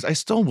Hobbit movies, I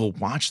still will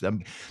watch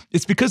them.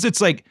 It's because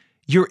it's like,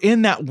 you're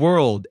in that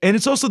world. And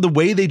it's also the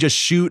way they just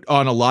shoot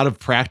on a lot of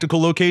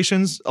practical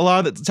locations a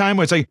lot of the time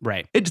where it's like,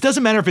 right. It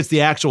doesn't matter if it's the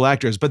actual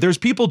actors, but there's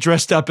people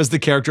dressed up as the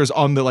characters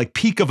on the like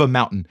peak of a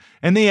mountain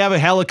and they have a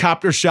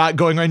helicopter shot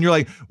going on. And you're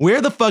like, where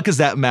the fuck is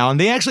that mountain?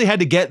 They actually had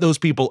to get those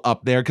people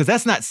up there because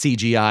that's not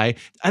CGI.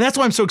 And that's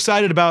why I'm so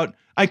excited about,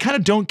 I kind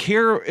of don't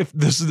care if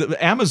this is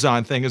the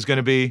Amazon thing is going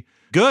to be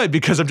good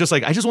because I'm just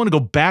like, I just want to go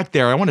back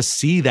there. I want to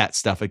see that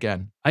stuff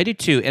again. I do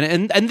too.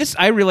 And this,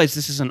 I realize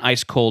this is an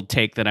ice cold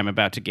take that I'm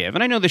about to give.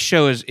 And I know the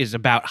show is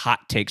about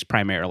hot takes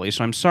primarily,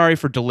 so I'm sorry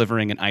for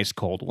delivering an ice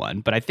cold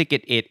one, but I think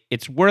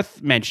it's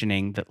worth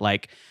mentioning that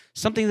like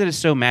something that is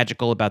so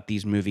magical about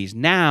these movies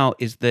now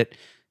is that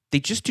they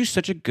just do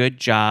such a good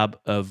job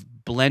of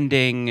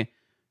blending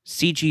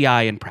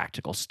CGI and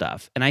practical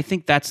stuff. And I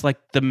think that's like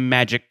the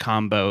magic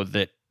combo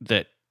that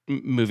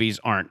movies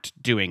aren't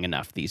doing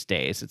enough these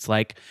days. It's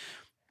like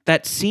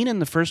that scene in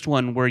the first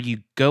one where you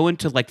go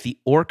into like the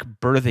orc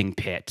birthing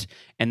pit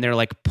and they're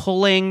like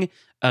pulling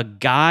a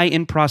guy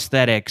in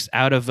prosthetics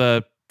out of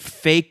a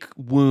fake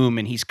womb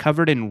and he's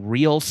covered in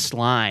real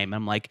slime.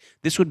 I'm like,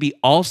 this would be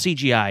all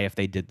CGI if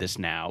they did this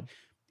now.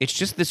 It's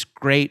just this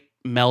great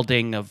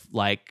melding of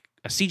like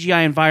a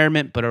CGI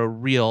environment, but a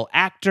real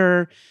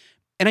actor.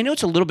 And I know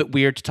it's a little bit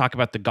weird to talk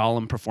about the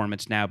Gollum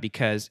performance now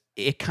because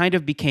it kind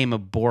of became a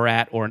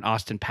Borat or an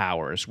Austin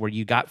Powers where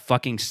you got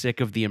fucking sick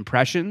of the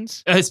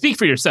impressions. Speak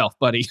for yourself,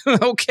 buddy.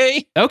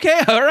 Okay?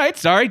 Okay, all right.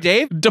 Sorry,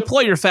 Dave.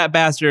 Deploy your fat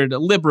bastard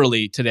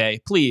liberally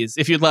today, please,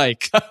 if you'd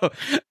like.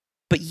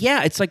 But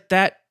yeah, it's like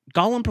that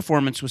Gollum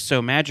performance was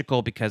so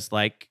magical because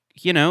like,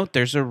 you know,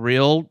 there's a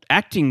real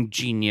acting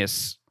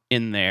genius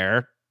in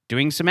there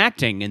doing some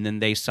acting and then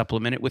they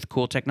supplement it with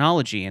cool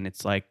technology. And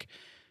it's like,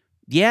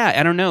 yeah,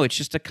 I don't know. It's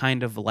just a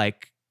kind of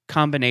like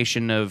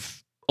combination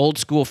of old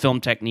school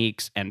film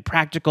techniques and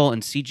practical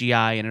and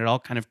CGI. And it all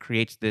kind of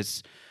creates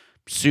this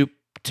soup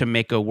to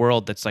make a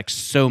world that's like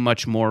so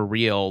much more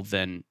real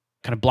than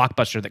kind of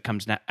Blockbuster that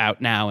comes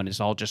out now and is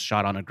all just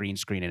shot on a green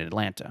screen in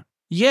Atlanta.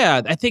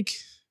 Yeah, I think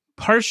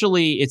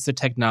partially it's the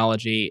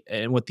technology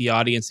and what the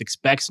audience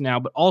expects now,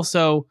 but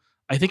also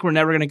I think we're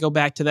never going to go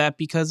back to that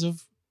because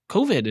of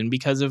COVID and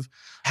because of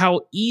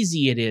how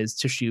easy it is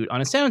to shoot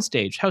on a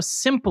soundstage, how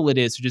simple it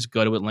is to just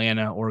go to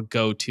Atlanta or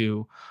go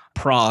to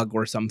Prague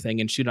or something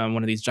and shoot on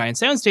one of these giant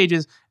sound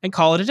stages and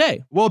call it a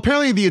day. Well,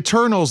 apparently the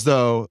Eternals,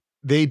 though,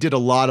 they did a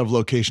lot of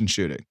location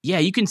shooting. Yeah,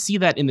 you can see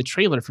that in the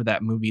trailer for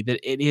that movie, that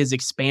it is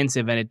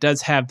expansive and it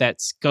does have that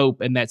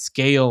scope and that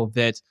scale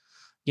that,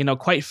 you know,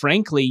 quite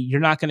frankly, you're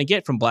not going to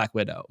get from Black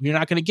Widow. You're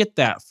not going to get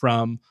that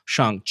from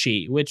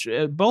Shang-Chi, which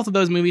both of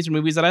those movies are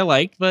movies that I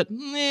liked, but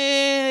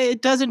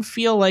it doesn't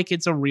feel like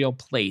it's a real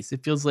place.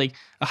 It feels like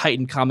a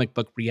heightened comic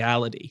book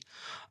reality.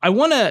 I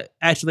want to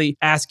actually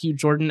ask you,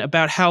 Jordan,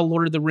 about how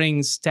Lord of the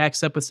Rings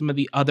stacks up with some of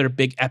the other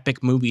big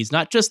epic movies,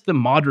 not just the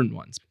modern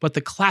ones, but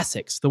the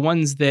classics, the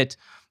ones that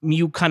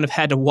you kind of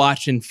had to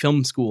watch in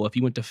film school if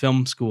you went to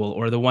film school,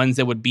 or the ones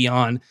that would be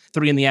on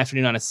 3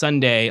 p.m. on a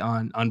Sunday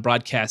on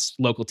broadcast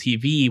local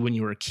TV when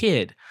you were a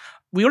kid.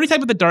 We already talked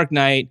about The Dark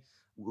Knight.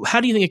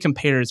 How do you think it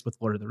compares with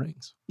Lord of the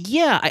Rings?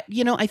 Yeah,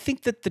 I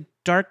think that the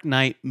Dark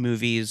Knight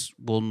movies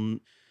will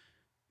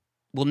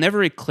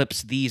never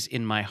eclipse these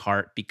in my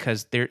heart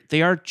because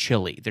they are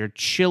chilly. They're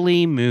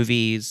chilly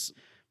movies,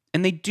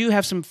 and they do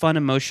have some fun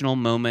emotional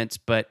moments,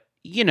 but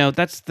you know,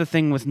 that's the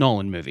thing with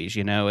Nolan movies,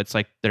 you know, it's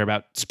like they're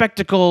about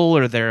spectacle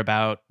or they're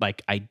about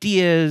like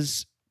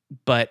ideas,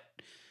 but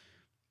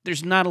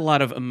there's not a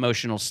lot of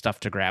emotional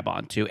stuff to grab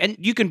onto. And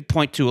you can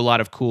point to a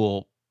lot of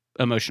cool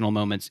emotional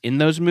moments in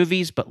those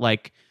movies, but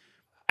like,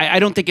 I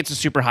don't think it's a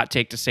super hot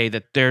take to say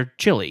that they're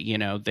chilly, you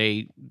know,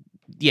 they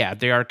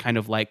are kind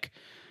of like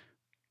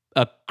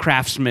a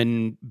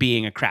craftsman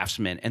being a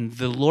craftsman. And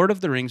the Lord of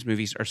the Rings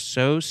movies are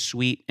so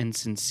sweet and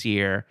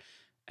sincere,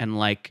 and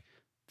like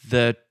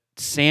the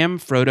Sam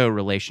Frodo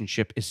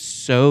relationship is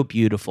so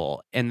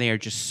beautiful, and they are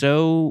just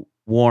so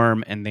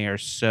warm and they are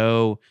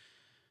so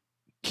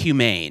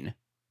humane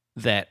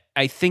that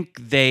I think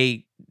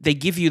they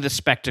give you the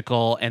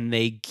spectacle and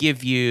they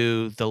give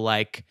you the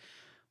like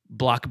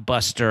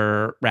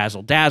blockbuster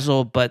razzle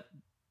dazzle, but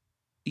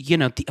you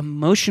know, the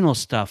emotional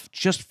stuff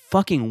just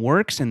fucking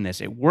works in this.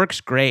 It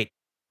works great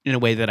in a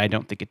way that I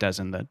don't think it does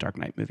in the Dark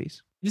Knight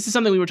movies. This is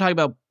something we were talking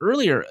about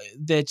earlier,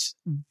 that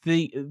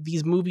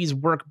these movies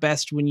work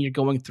best when you're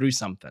going through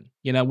something,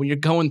 you know, when you're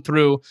going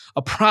through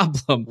a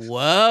problem.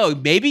 Whoa,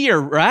 maybe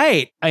you're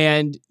right.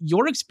 And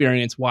your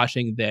experience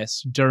watching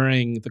this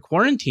during the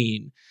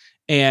quarantine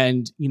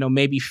and, you know,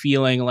 maybe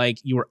feeling like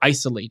you were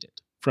isolated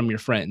from your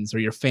friends or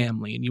your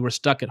family and you were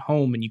stuck at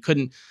home and you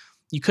couldn't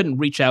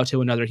reach out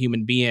to another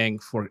human being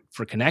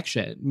for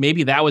connection.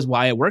 Maybe that was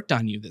why it worked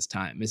on you this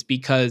time, is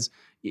because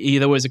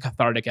there was a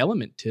cathartic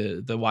element to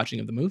the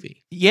watching of the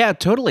movie. Yeah,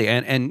 totally.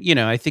 And you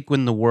know, I think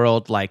when the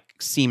world like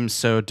seems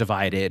so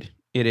divided,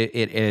 it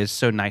is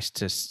so nice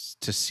to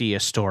see a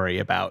story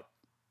about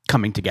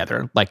coming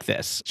together like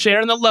this.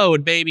 Sharing the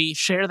load, baby.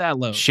 Share that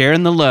load.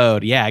 Sharing the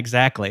load. Yeah,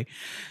 exactly.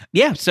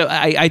 Yeah, so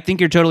I think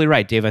you're totally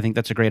right, Dave. I think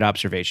that's a great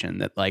observation,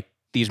 that like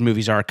these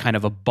movies are kind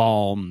of a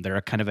balm. They're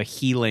a kind of a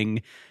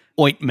healing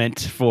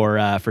ointment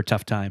for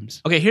tough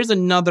times. Okay, here's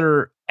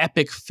another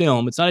epic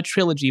film. It's not a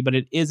trilogy, but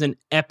it is an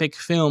epic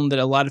film that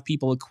a lot of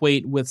people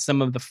equate with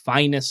some of the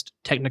finest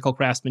technical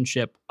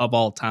craftsmanship of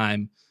all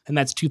time. and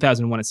that's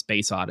 2001: A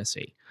Space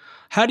Odyssey.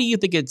 How do you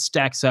think it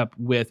stacks up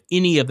with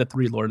any of the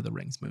 3 Lord of the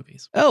Rings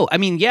movies? Oh, I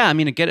mean, yeah. I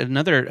mean, again,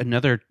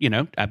 another,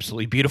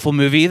 absolutely beautiful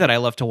movie that I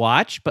love to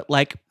watch. But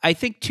like, I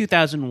think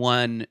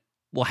 2001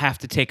 will have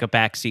to take a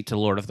backseat to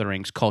Lord of the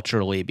Rings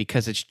culturally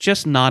because it's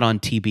just not on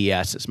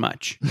TBS as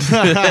much.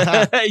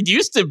 It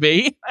used to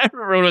be. I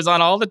remember it was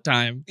on all the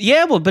time.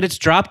 Yeah, well, but it's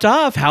dropped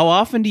off. How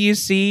often do you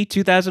see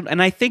 2000?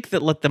 And I think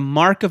that the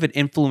mark of an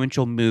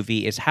influential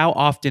movie is how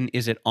often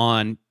is it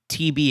on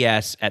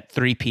TBS at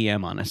 3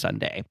 p.m. on a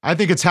Sunday. I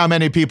think it's how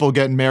many people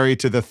get married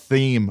to the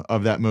theme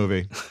of that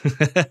movie.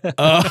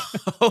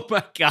 Oh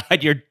my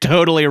God, you're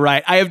totally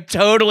right. I have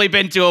totally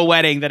been to a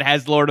wedding that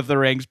has Lord of the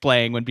Rings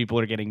playing when people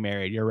are getting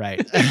married. You're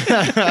right.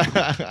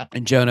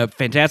 And Jonah,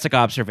 fantastic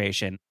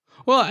observation.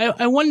 Well,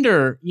 I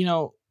wonder,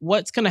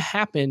 what's going to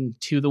happen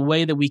to the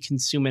way that we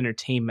consume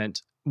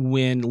entertainment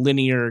when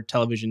linear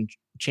television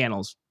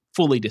channels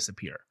fully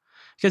disappear.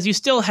 Because you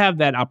still have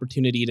that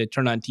opportunity to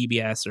turn on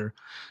TBS or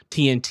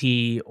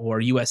TNT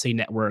or USA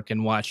Network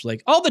and watch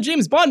like all the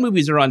James Bond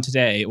movies are on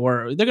today,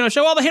 or they're going to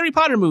show all the Harry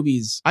Potter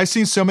movies. I've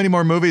seen so many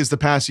more movies the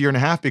past year and a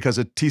half because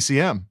of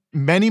TCM.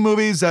 Many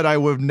movies that I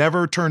would have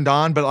never turned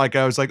on, but like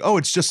I was like, oh,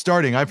 it's just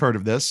starting. I've heard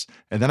of this.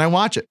 And then I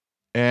watch it.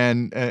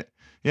 And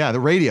the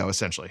radio,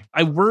 essentially.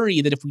 I worry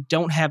that if we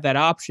don't have that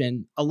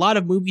option, a lot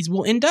of movies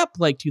will end up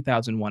like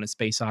 2001: A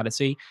Space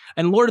Odyssey,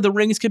 and Lord of the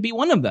Rings could be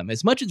one of them,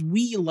 as much as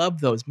we love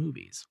those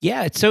movies.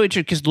 Yeah, it's so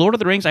interesting because Lord of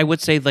the Rings, I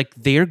would say, like,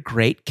 they're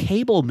great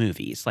cable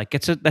movies. Like,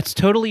 that's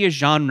totally a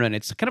genre, and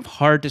it's kind of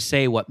hard to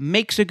say what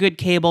makes a good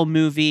cable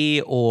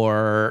movie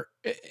or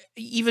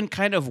even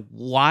kind of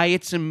why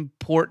it's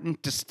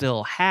important to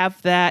still have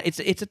that.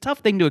 It's a tough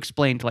thing to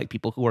explain to, like,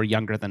 people who are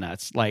younger than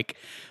us, like,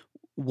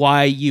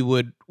 why you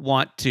would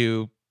want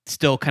to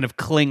still kind of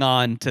cling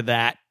on to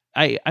that.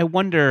 I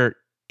wonder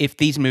if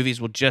these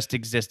movies will just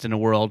exist in a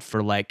world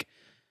for like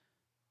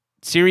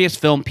serious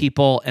film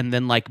people, and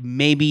then like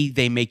maybe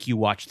they make you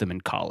watch them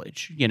in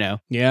college,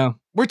 Yeah.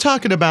 We're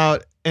talking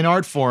about an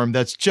art form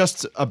that's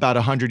just about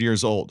 100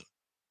 years old.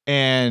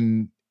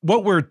 And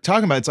what we're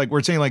talking about, it's like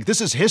we're saying like,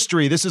 this is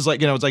history. This is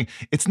like, it's like,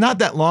 it's not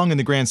that long in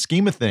the grand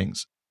scheme of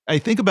things. I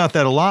think about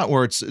that a lot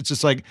where it's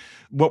just like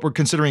what we're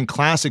considering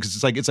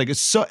classics. It's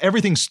so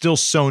everything's still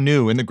so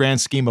new in the grand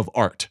scheme of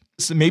art.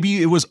 So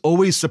maybe it was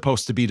always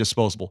supposed to be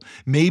disposable.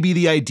 Maybe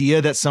the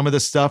idea that some of the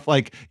stuff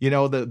like,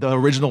 the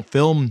original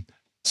film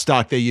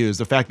stock they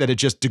used, the fact that it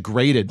just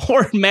degraded.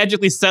 Or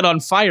magically set on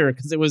fire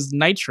because it was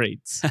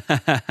nitrates.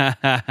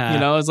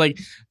 It's like,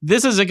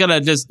 this isn't going to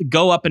just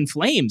go up in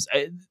flames.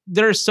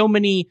 There are so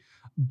many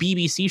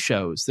BBC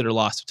shows that are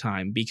lost to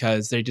time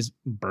because they just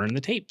burn the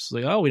tapes.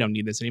 Like, oh, we don't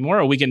need this anymore,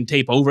 or we can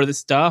tape over the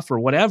stuff or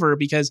whatever,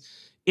 because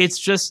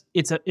it's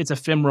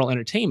ephemeral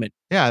entertainment.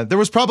 Yeah, there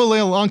was probably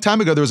a long time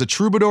ago, there was a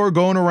troubadour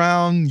going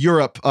around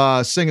Europe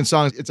singing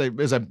songs.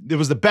 It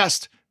was the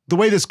best. The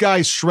way this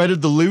guy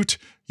shredded the lute,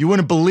 you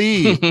wouldn't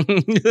believe.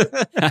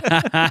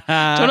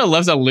 Jonah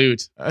loves a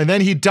lute. And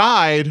then he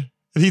died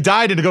and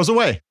it goes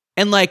away.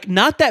 And like,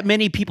 not that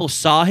many people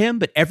saw him,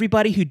 but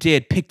everybody who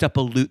did picked up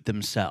a lute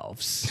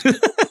themselves.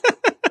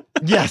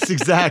 Yes,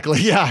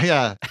 exactly.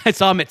 Yeah. I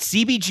saw him at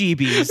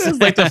CBGB's. It's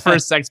like the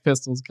first Sex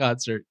Pistols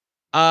concert.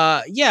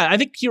 I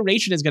think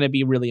curation is going to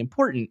be really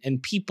important,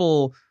 and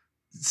people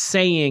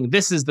saying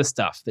this is the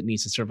stuff that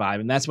needs to survive.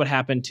 And that's what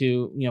happened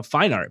to,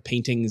 fine art,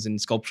 paintings and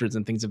sculptures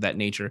and things of that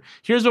nature.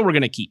 Here's what we're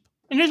going to keep.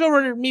 And here's what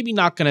we're maybe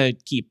not going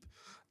to keep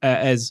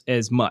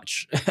as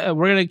much. We're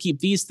going to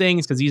keep these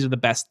things because these are the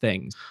best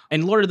things.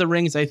 And Lord of the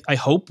Rings, I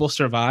hope will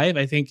survive.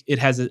 I think it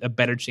has a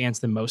better chance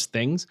than most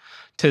things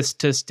to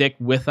stick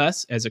with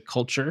us as a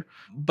culture.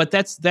 But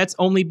that's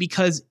only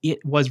because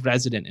it was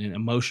resident and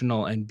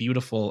emotional and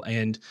beautiful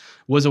and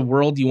was a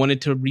world you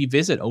wanted to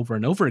revisit over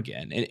and over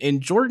again.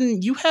 And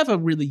Jordan, you have a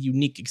really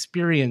unique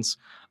experience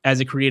as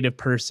a creative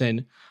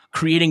person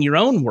creating your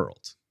own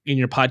world in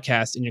your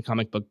podcast, in your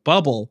comic book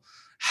bubble.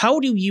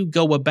 How do you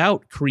go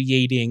about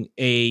creating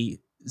a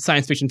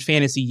science fiction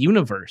fantasy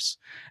universe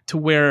to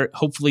where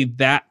hopefully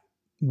that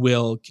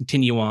will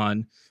continue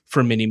on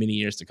for many, many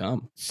years to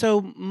come?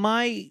 So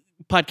my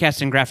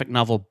podcast and graphic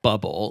novel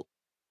Bubble,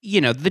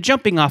 the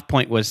jumping off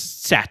point was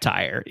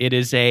satire. It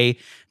is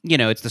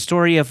it's the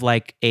story of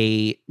like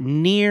a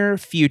near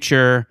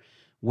future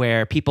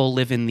where people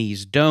live in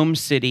these dome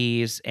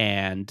cities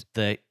and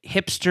the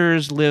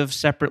hipsters live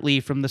separately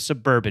from the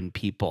suburban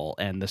people,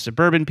 and the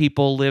suburban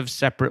people live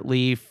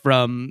separately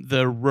from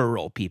the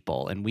rural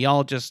people. And we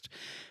all just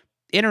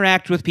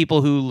interact with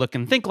people who look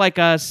and think like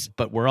us,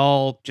 but we're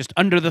all just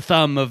under the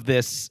thumb of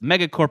this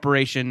mega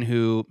corporation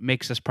who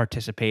makes us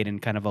participate in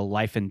kind of a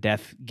life and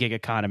death gig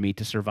economy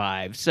to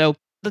survive. So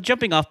the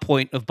jumping off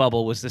point of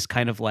Bubble was this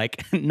kind of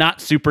like not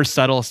super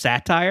subtle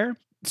satire.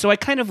 So I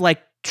kind of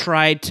like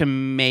tried to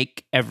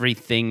make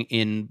everything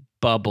in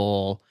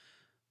Bubble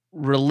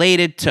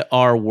related to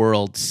our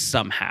world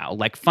somehow,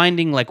 like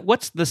finding like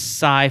what's the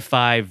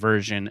sci-fi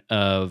version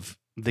of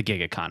the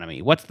gig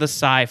economy? What's the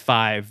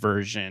sci-fi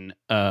version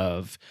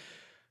of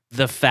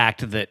the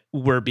fact that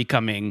we're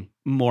becoming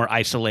more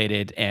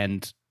isolated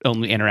and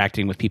only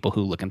interacting with people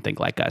who look and think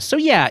like us. So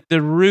yeah,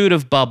 the root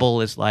of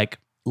Bubble is like,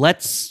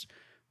 let's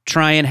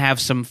try and have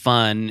some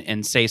fun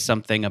and say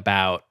something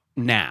about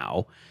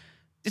now.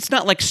 It's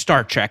not like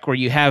Star Trek where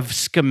you have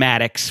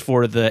schematics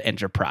for the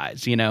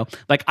Enterprise, you know?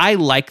 Like, I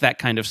like that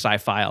kind of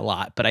sci-fi a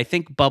lot, but I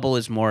think Bubble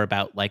is more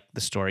about like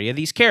the story of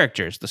these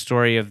characters, the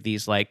story of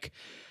these like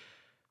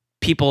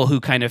people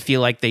who kind of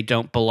feel like they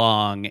don't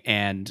belong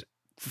and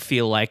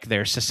feel like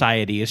their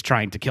society is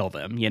trying to kill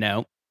them, you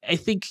know? I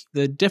think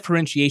the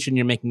differentiation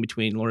you're making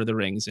between Lord of the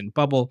Rings and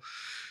Bubble,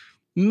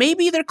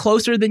 maybe they're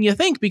closer than you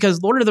think,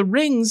 because Lord of the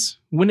Rings,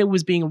 when it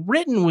was being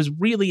written, was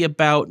really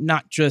about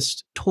not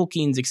just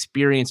Tolkien's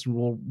experience in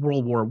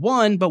World War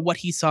I, but what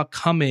he saw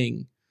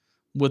coming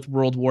with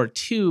World War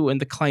II and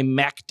the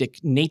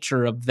climactic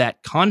nature of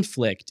that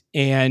conflict.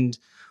 And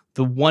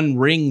the One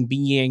Ring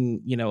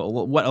being, you know,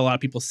 what a lot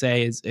of people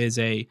say is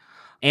a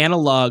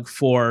analog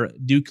for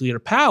nuclear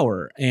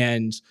power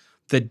and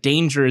the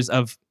dangers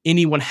of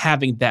anyone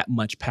having that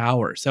much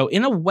power. So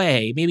in a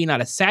way, maybe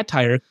not a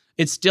satire,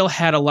 it still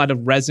had a lot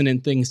of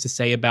resonant things to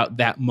say about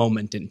that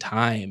moment in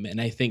time. And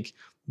I think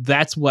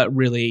that's what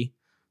really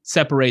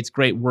separates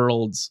great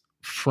worlds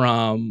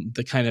from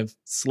the kind of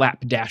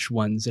slapdash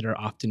ones that are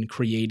often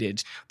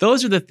created.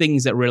 Those are the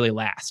things that really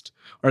last,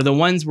 are the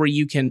ones where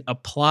you can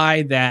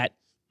apply that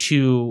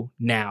to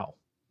now.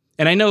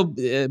 And I know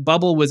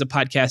Bubble was a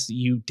podcast that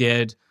you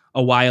did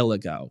a while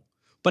ago,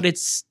 but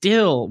it's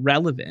still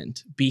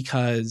relevant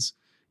because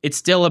it's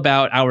still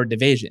about our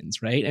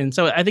divisions, right? And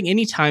so I think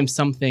anytime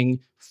something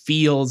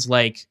feels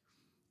like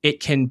it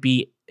can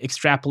be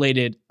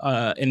extrapolated,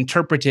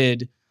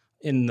 interpreted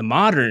in the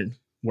modern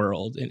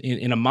world,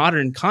 in a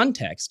modern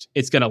context,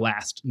 it's going to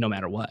last no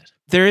matter what.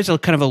 There is a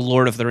kind of a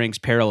Lord of the Rings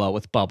parallel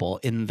with Bubble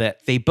in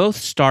that they both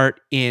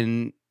start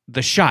in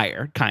the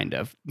Shire, kind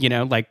of, you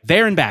know, like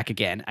there and back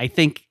again. I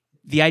think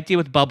the idea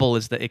with Bubble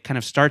is that it kind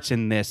of starts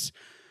in this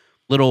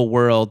little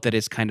world that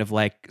is kind of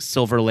like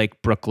Silver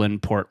Lake, Brooklyn,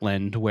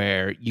 Portland,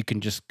 where you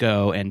can just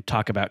go and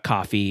talk about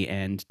coffee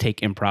and take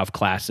improv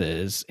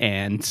classes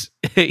and,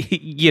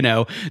 you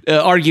know,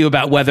 argue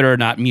about whether or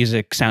not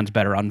music sounds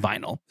better on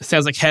vinyl.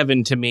 Sounds like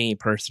heaven to me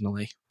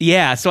personally.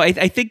 Yeah. So I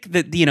think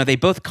that, you know, they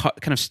both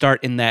kind of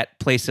start in that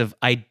place of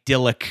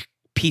idyllic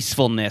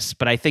peacefulness,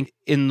 but I think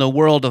in the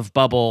world of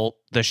Bubble,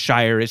 the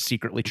Shire is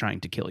secretly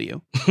trying to kill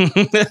you.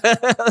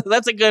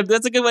 That's a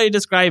good way to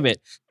describe it.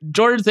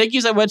 Jordan, thank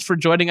you so much for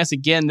joining us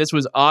again. This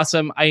was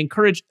awesome. I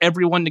encourage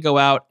everyone to go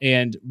out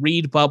and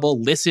read Bubble,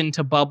 listen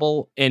to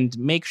Bubble, and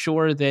make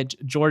sure that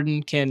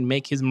Jordan can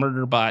make his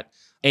Murderbot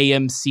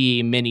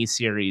AMC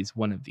miniseries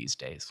one of these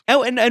days.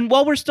 Oh, and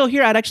while we're still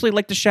here, I'd actually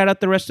like to shout out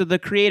the rest of the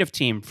creative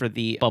team for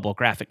the Bubble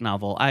graphic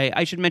novel.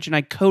 I should mention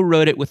I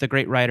co-wrote it with a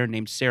great writer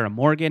named Sarah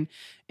Morgan,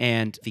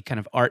 and the kind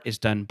of art is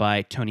done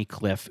by Tony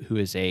Cliff, who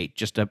is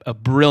just a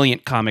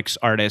brilliant comics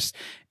artist.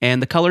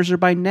 And the colors are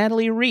by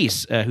Natalie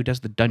Reese, who does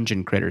the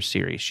Dungeon Critters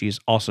series. She's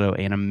also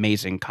an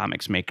amazing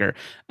comics maker.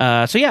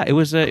 So yeah, it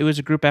was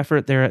a group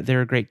effort.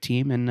 They're a great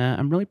team, and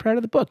I'm really proud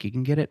of the book. You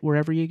can get it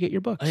wherever you get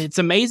your books. It's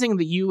amazing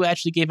that you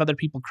actually gave other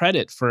people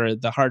credit for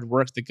the hard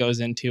work that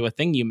goes into a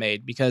thing you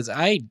made, because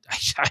I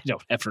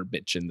don't ever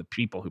mention the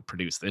people who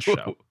produce this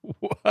show.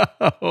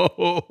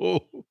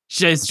 Wow.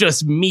 It's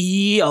just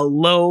me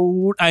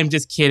alone. I'm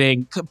just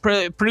kidding.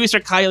 Producer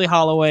Kylie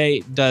Holloway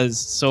does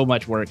so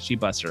much work. She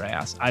busts her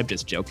ass. I'm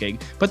just joking.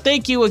 But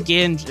thank you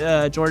again,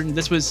 Jordan.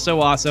 This was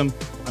so awesome.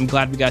 I'm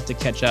glad we got to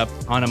catch up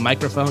on a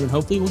microphone, and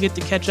hopefully we'll get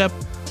to catch up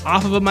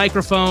off of a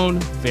microphone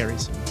very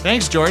soon.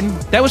 Thanks, Jordan.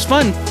 That was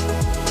fun.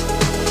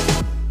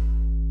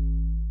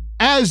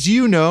 As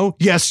you know,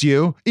 yes,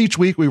 you, each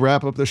week we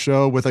wrap up the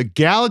show with a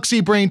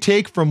Galaxy Brain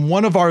take from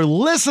one of our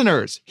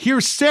listeners.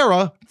 Here's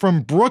Sarah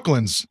from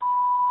Brooklands.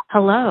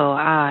 Hello,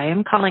 I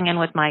am calling in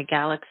with my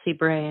Galaxy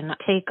Brain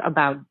take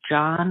about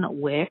John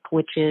Wick,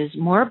 which is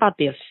more about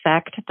the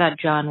effect that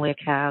John Wick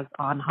has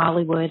on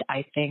Hollywood.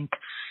 I think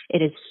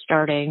it is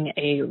starting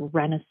a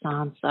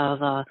renaissance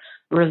of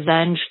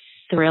revenge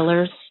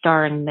thrillers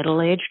starring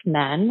middle-aged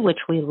men, which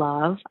we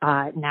love.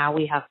 Now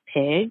we have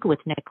Pig with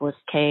Nicolas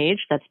Cage.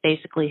 That's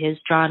basically his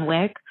John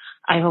Wick.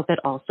 I hope it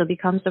also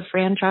becomes a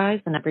franchise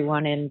and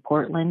everyone in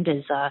Portland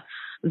is a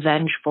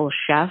vengeful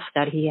chef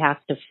that he has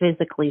to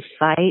physically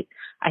fight.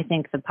 I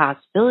think the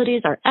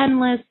possibilities are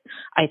endless.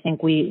 I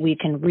think we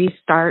can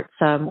restart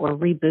some or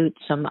reboot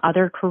some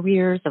other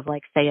careers of,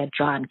 like, say, a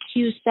John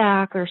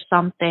Cusack or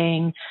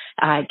something.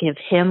 Give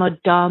him a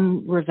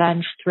dumb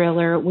revenge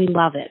thriller. We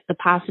love it. The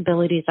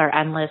possibilities are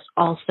endless.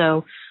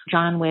 Also,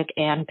 John Wick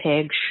and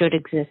Pig should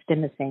exist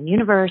in the same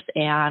universe,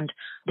 and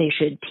they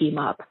should team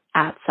up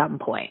at some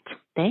point.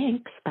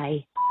 Thanks.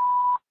 Bye.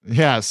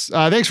 Yes.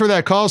 Thanks for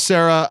that call,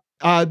 Sarah.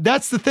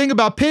 That's the thing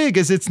about Pig,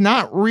 is it's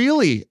not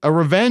really a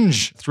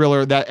revenge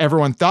thriller that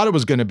everyone thought it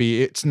was going to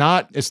be. It's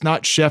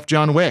not Chef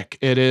John Wick.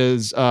 It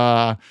is,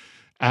 as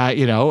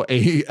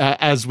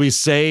we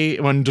say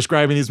when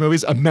describing these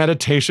movies, a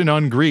meditation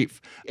on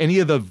grief. Any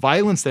of the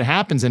violence that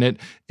happens in it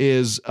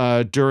is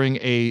during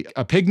a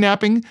pig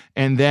napping,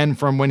 and then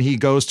from when he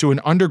goes to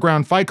an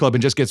underground fight club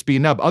and just gets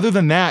beaten up. Other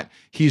than that,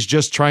 he's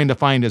just trying to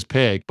find his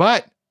pig.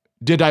 But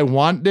did I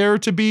want there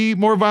to be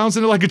more violence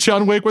in it, like a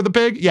John Wick with a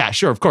pig? Yeah,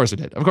 sure. Of course it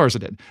did. Of course it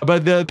did.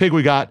 But the pig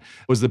we got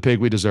was the pig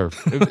we deserved.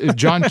 If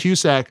John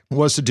Cusack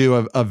was to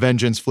do a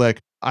vengeance flick,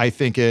 I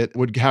think it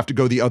would have to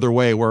go the other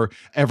way, where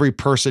every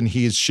person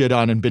he's shit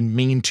on and been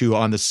mean to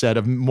on the set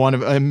of one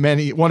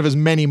of his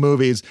many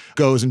movies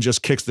goes and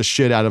just kicks the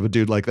shit out of a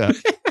dude like that.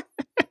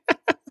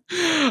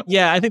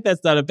 Yeah, I think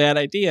that's not a bad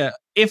idea.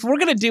 If we're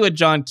going to do a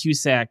John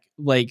Cusack,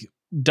 like,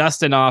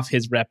 dusting off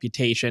his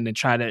reputation and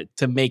try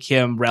to make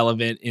him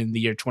relevant in the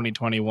year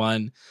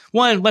 2021.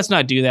 One, let's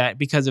not do that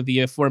because of the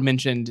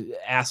aforementioned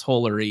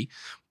assholery.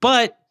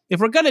 But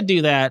if we're going to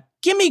do that,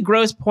 give me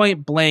Grosse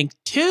Pointe Blank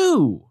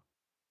 2.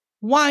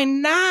 Why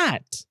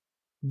not?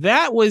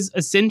 That was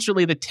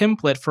essentially the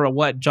template for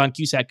what John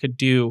Cusack could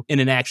do in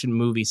an action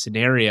movie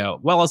scenario,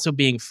 while also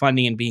being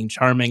funny and being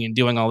charming and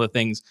doing all the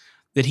things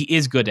that he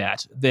is good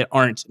at that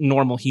aren't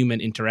normal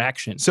human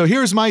interaction. So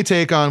here's my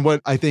take on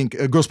what I think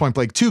Grosse Pointe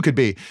Blank 2 could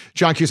be.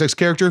 John Cusack's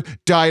character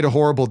died a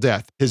horrible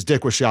death. His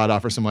dick was shot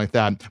off or something like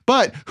that.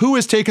 But who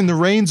has taken the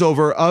reins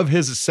over of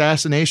his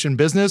assassination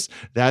business?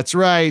 That's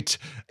right.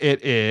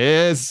 It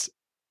is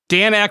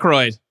Dan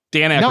Aykroyd.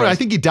 No, I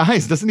think he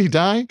dies. Doesn't he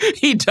die?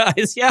 He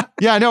dies, yeah.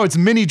 Yeah, no, it's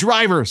Minnie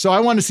Driver. So I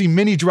want to see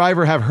Minnie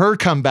Driver have her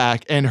come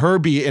back and her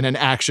be in an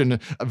action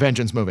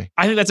vengeance movie.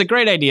 I think that's a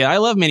great idea. I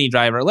love Minnie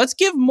Driver. Let's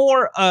give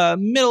more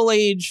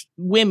middle-aged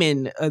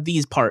women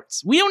these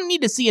parts. We don't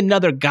need to see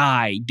another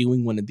guy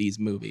doing one of these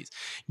movies.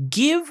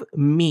 Give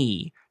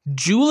me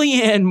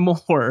Julianne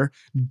Moore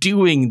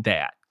doing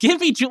that. Give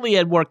me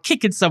Julianne Moore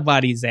kicking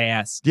somebody's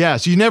ass.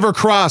 Yes, you never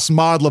cross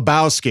Maud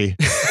Lebowski.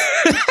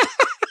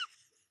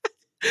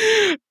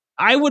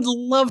 I would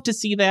love to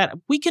see that.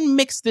 We can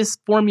mix this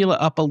formula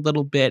up a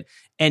little bit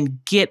and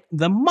get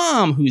the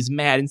mom who's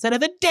mad instead of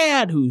the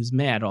dad who's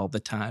mad all the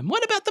time.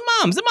 What about the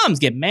moms? The moms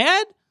get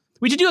mad.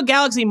 We should do a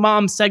Galaxy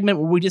Mom segment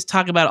where we just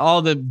talk about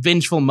all the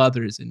vengeful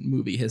mothers in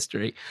movie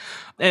history.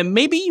 And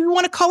maybe you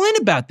want to call in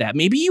about that.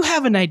 Maybe you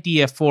have an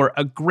idea for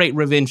a great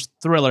revenge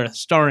thriller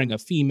starring a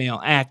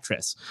female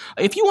actress.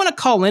 If you want to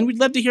call in,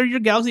 we'd love to hear your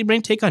Galaxy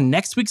Brain take on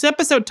next week's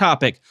episode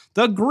topic,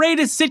 the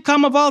greatest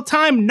sitcom of all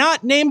time,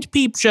 not named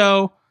Peep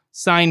Show,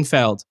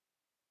 Seinfeld.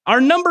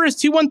 Our number is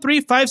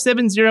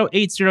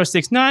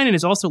 213-570-8069 and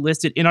is also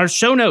listed in our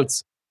show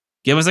notes.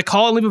 Give us a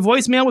call and leave a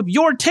voicemail with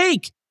your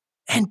take.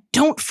 And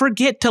don't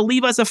forget to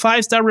leave us a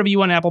 5-star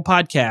review on Apple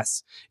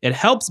Podcasts. It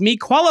helps me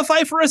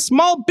qualify for a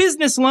small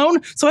business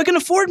loan so I can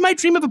afford my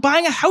dream of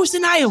buying a house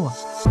in Iowa.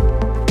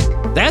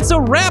 That's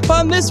a wrap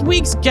on this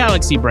week's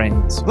Galaxy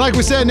Brains. Like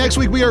we said, next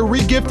week we are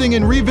regifting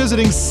and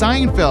revisiting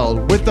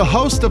Seinfeld with the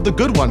host of the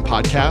Good One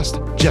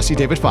podcast, Jesse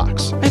David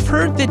Fox. I've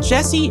heard that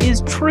Jesse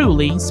is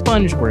truly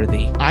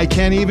sponge-worthy. I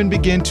can't even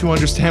begin to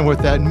understand what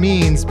that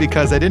means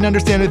because I didn't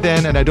understand it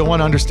then and I don't want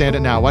to understand it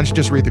now. Why don't you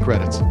just read the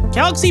credits?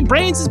 Galaxy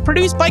Brains is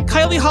produced by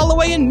Kylie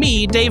Holloway and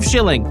me, Dave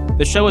Schilling.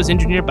 The show is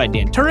engineered by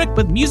Dan Turek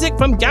with music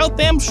from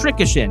Gautam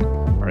Shrikishan.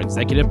 Our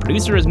executive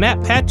producer is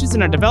Matt Patches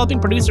and our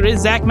developing producer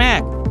is Zach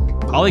Mack.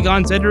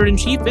 Polygon's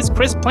editor-in-chief is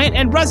Chris Plant,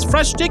 and Russ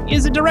Frushtick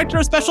is the director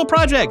of special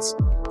projects.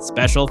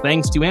 Special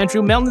thanks to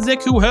Andrew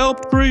Melnizik, who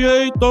helped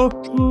create the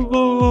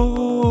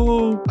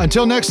show.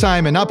 Until next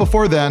time, and not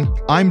before then,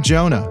 I'm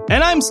Jonah.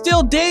 And I'm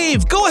still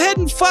Dave. Go ahead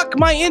and fuck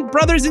my int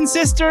brothers and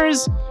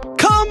sisters.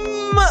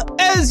 Come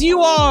as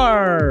you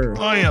are.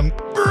 I am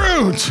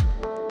Groot.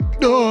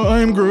 Oh,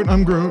 I am Groot.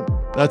 I'm Groot.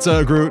 That's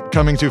Groot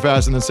coming too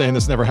fast and then saying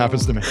this never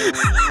happens to me.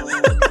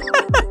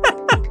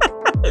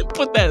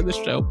 Put that in the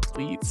show,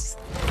 please.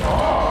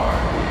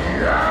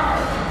 I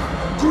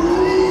am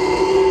Groot!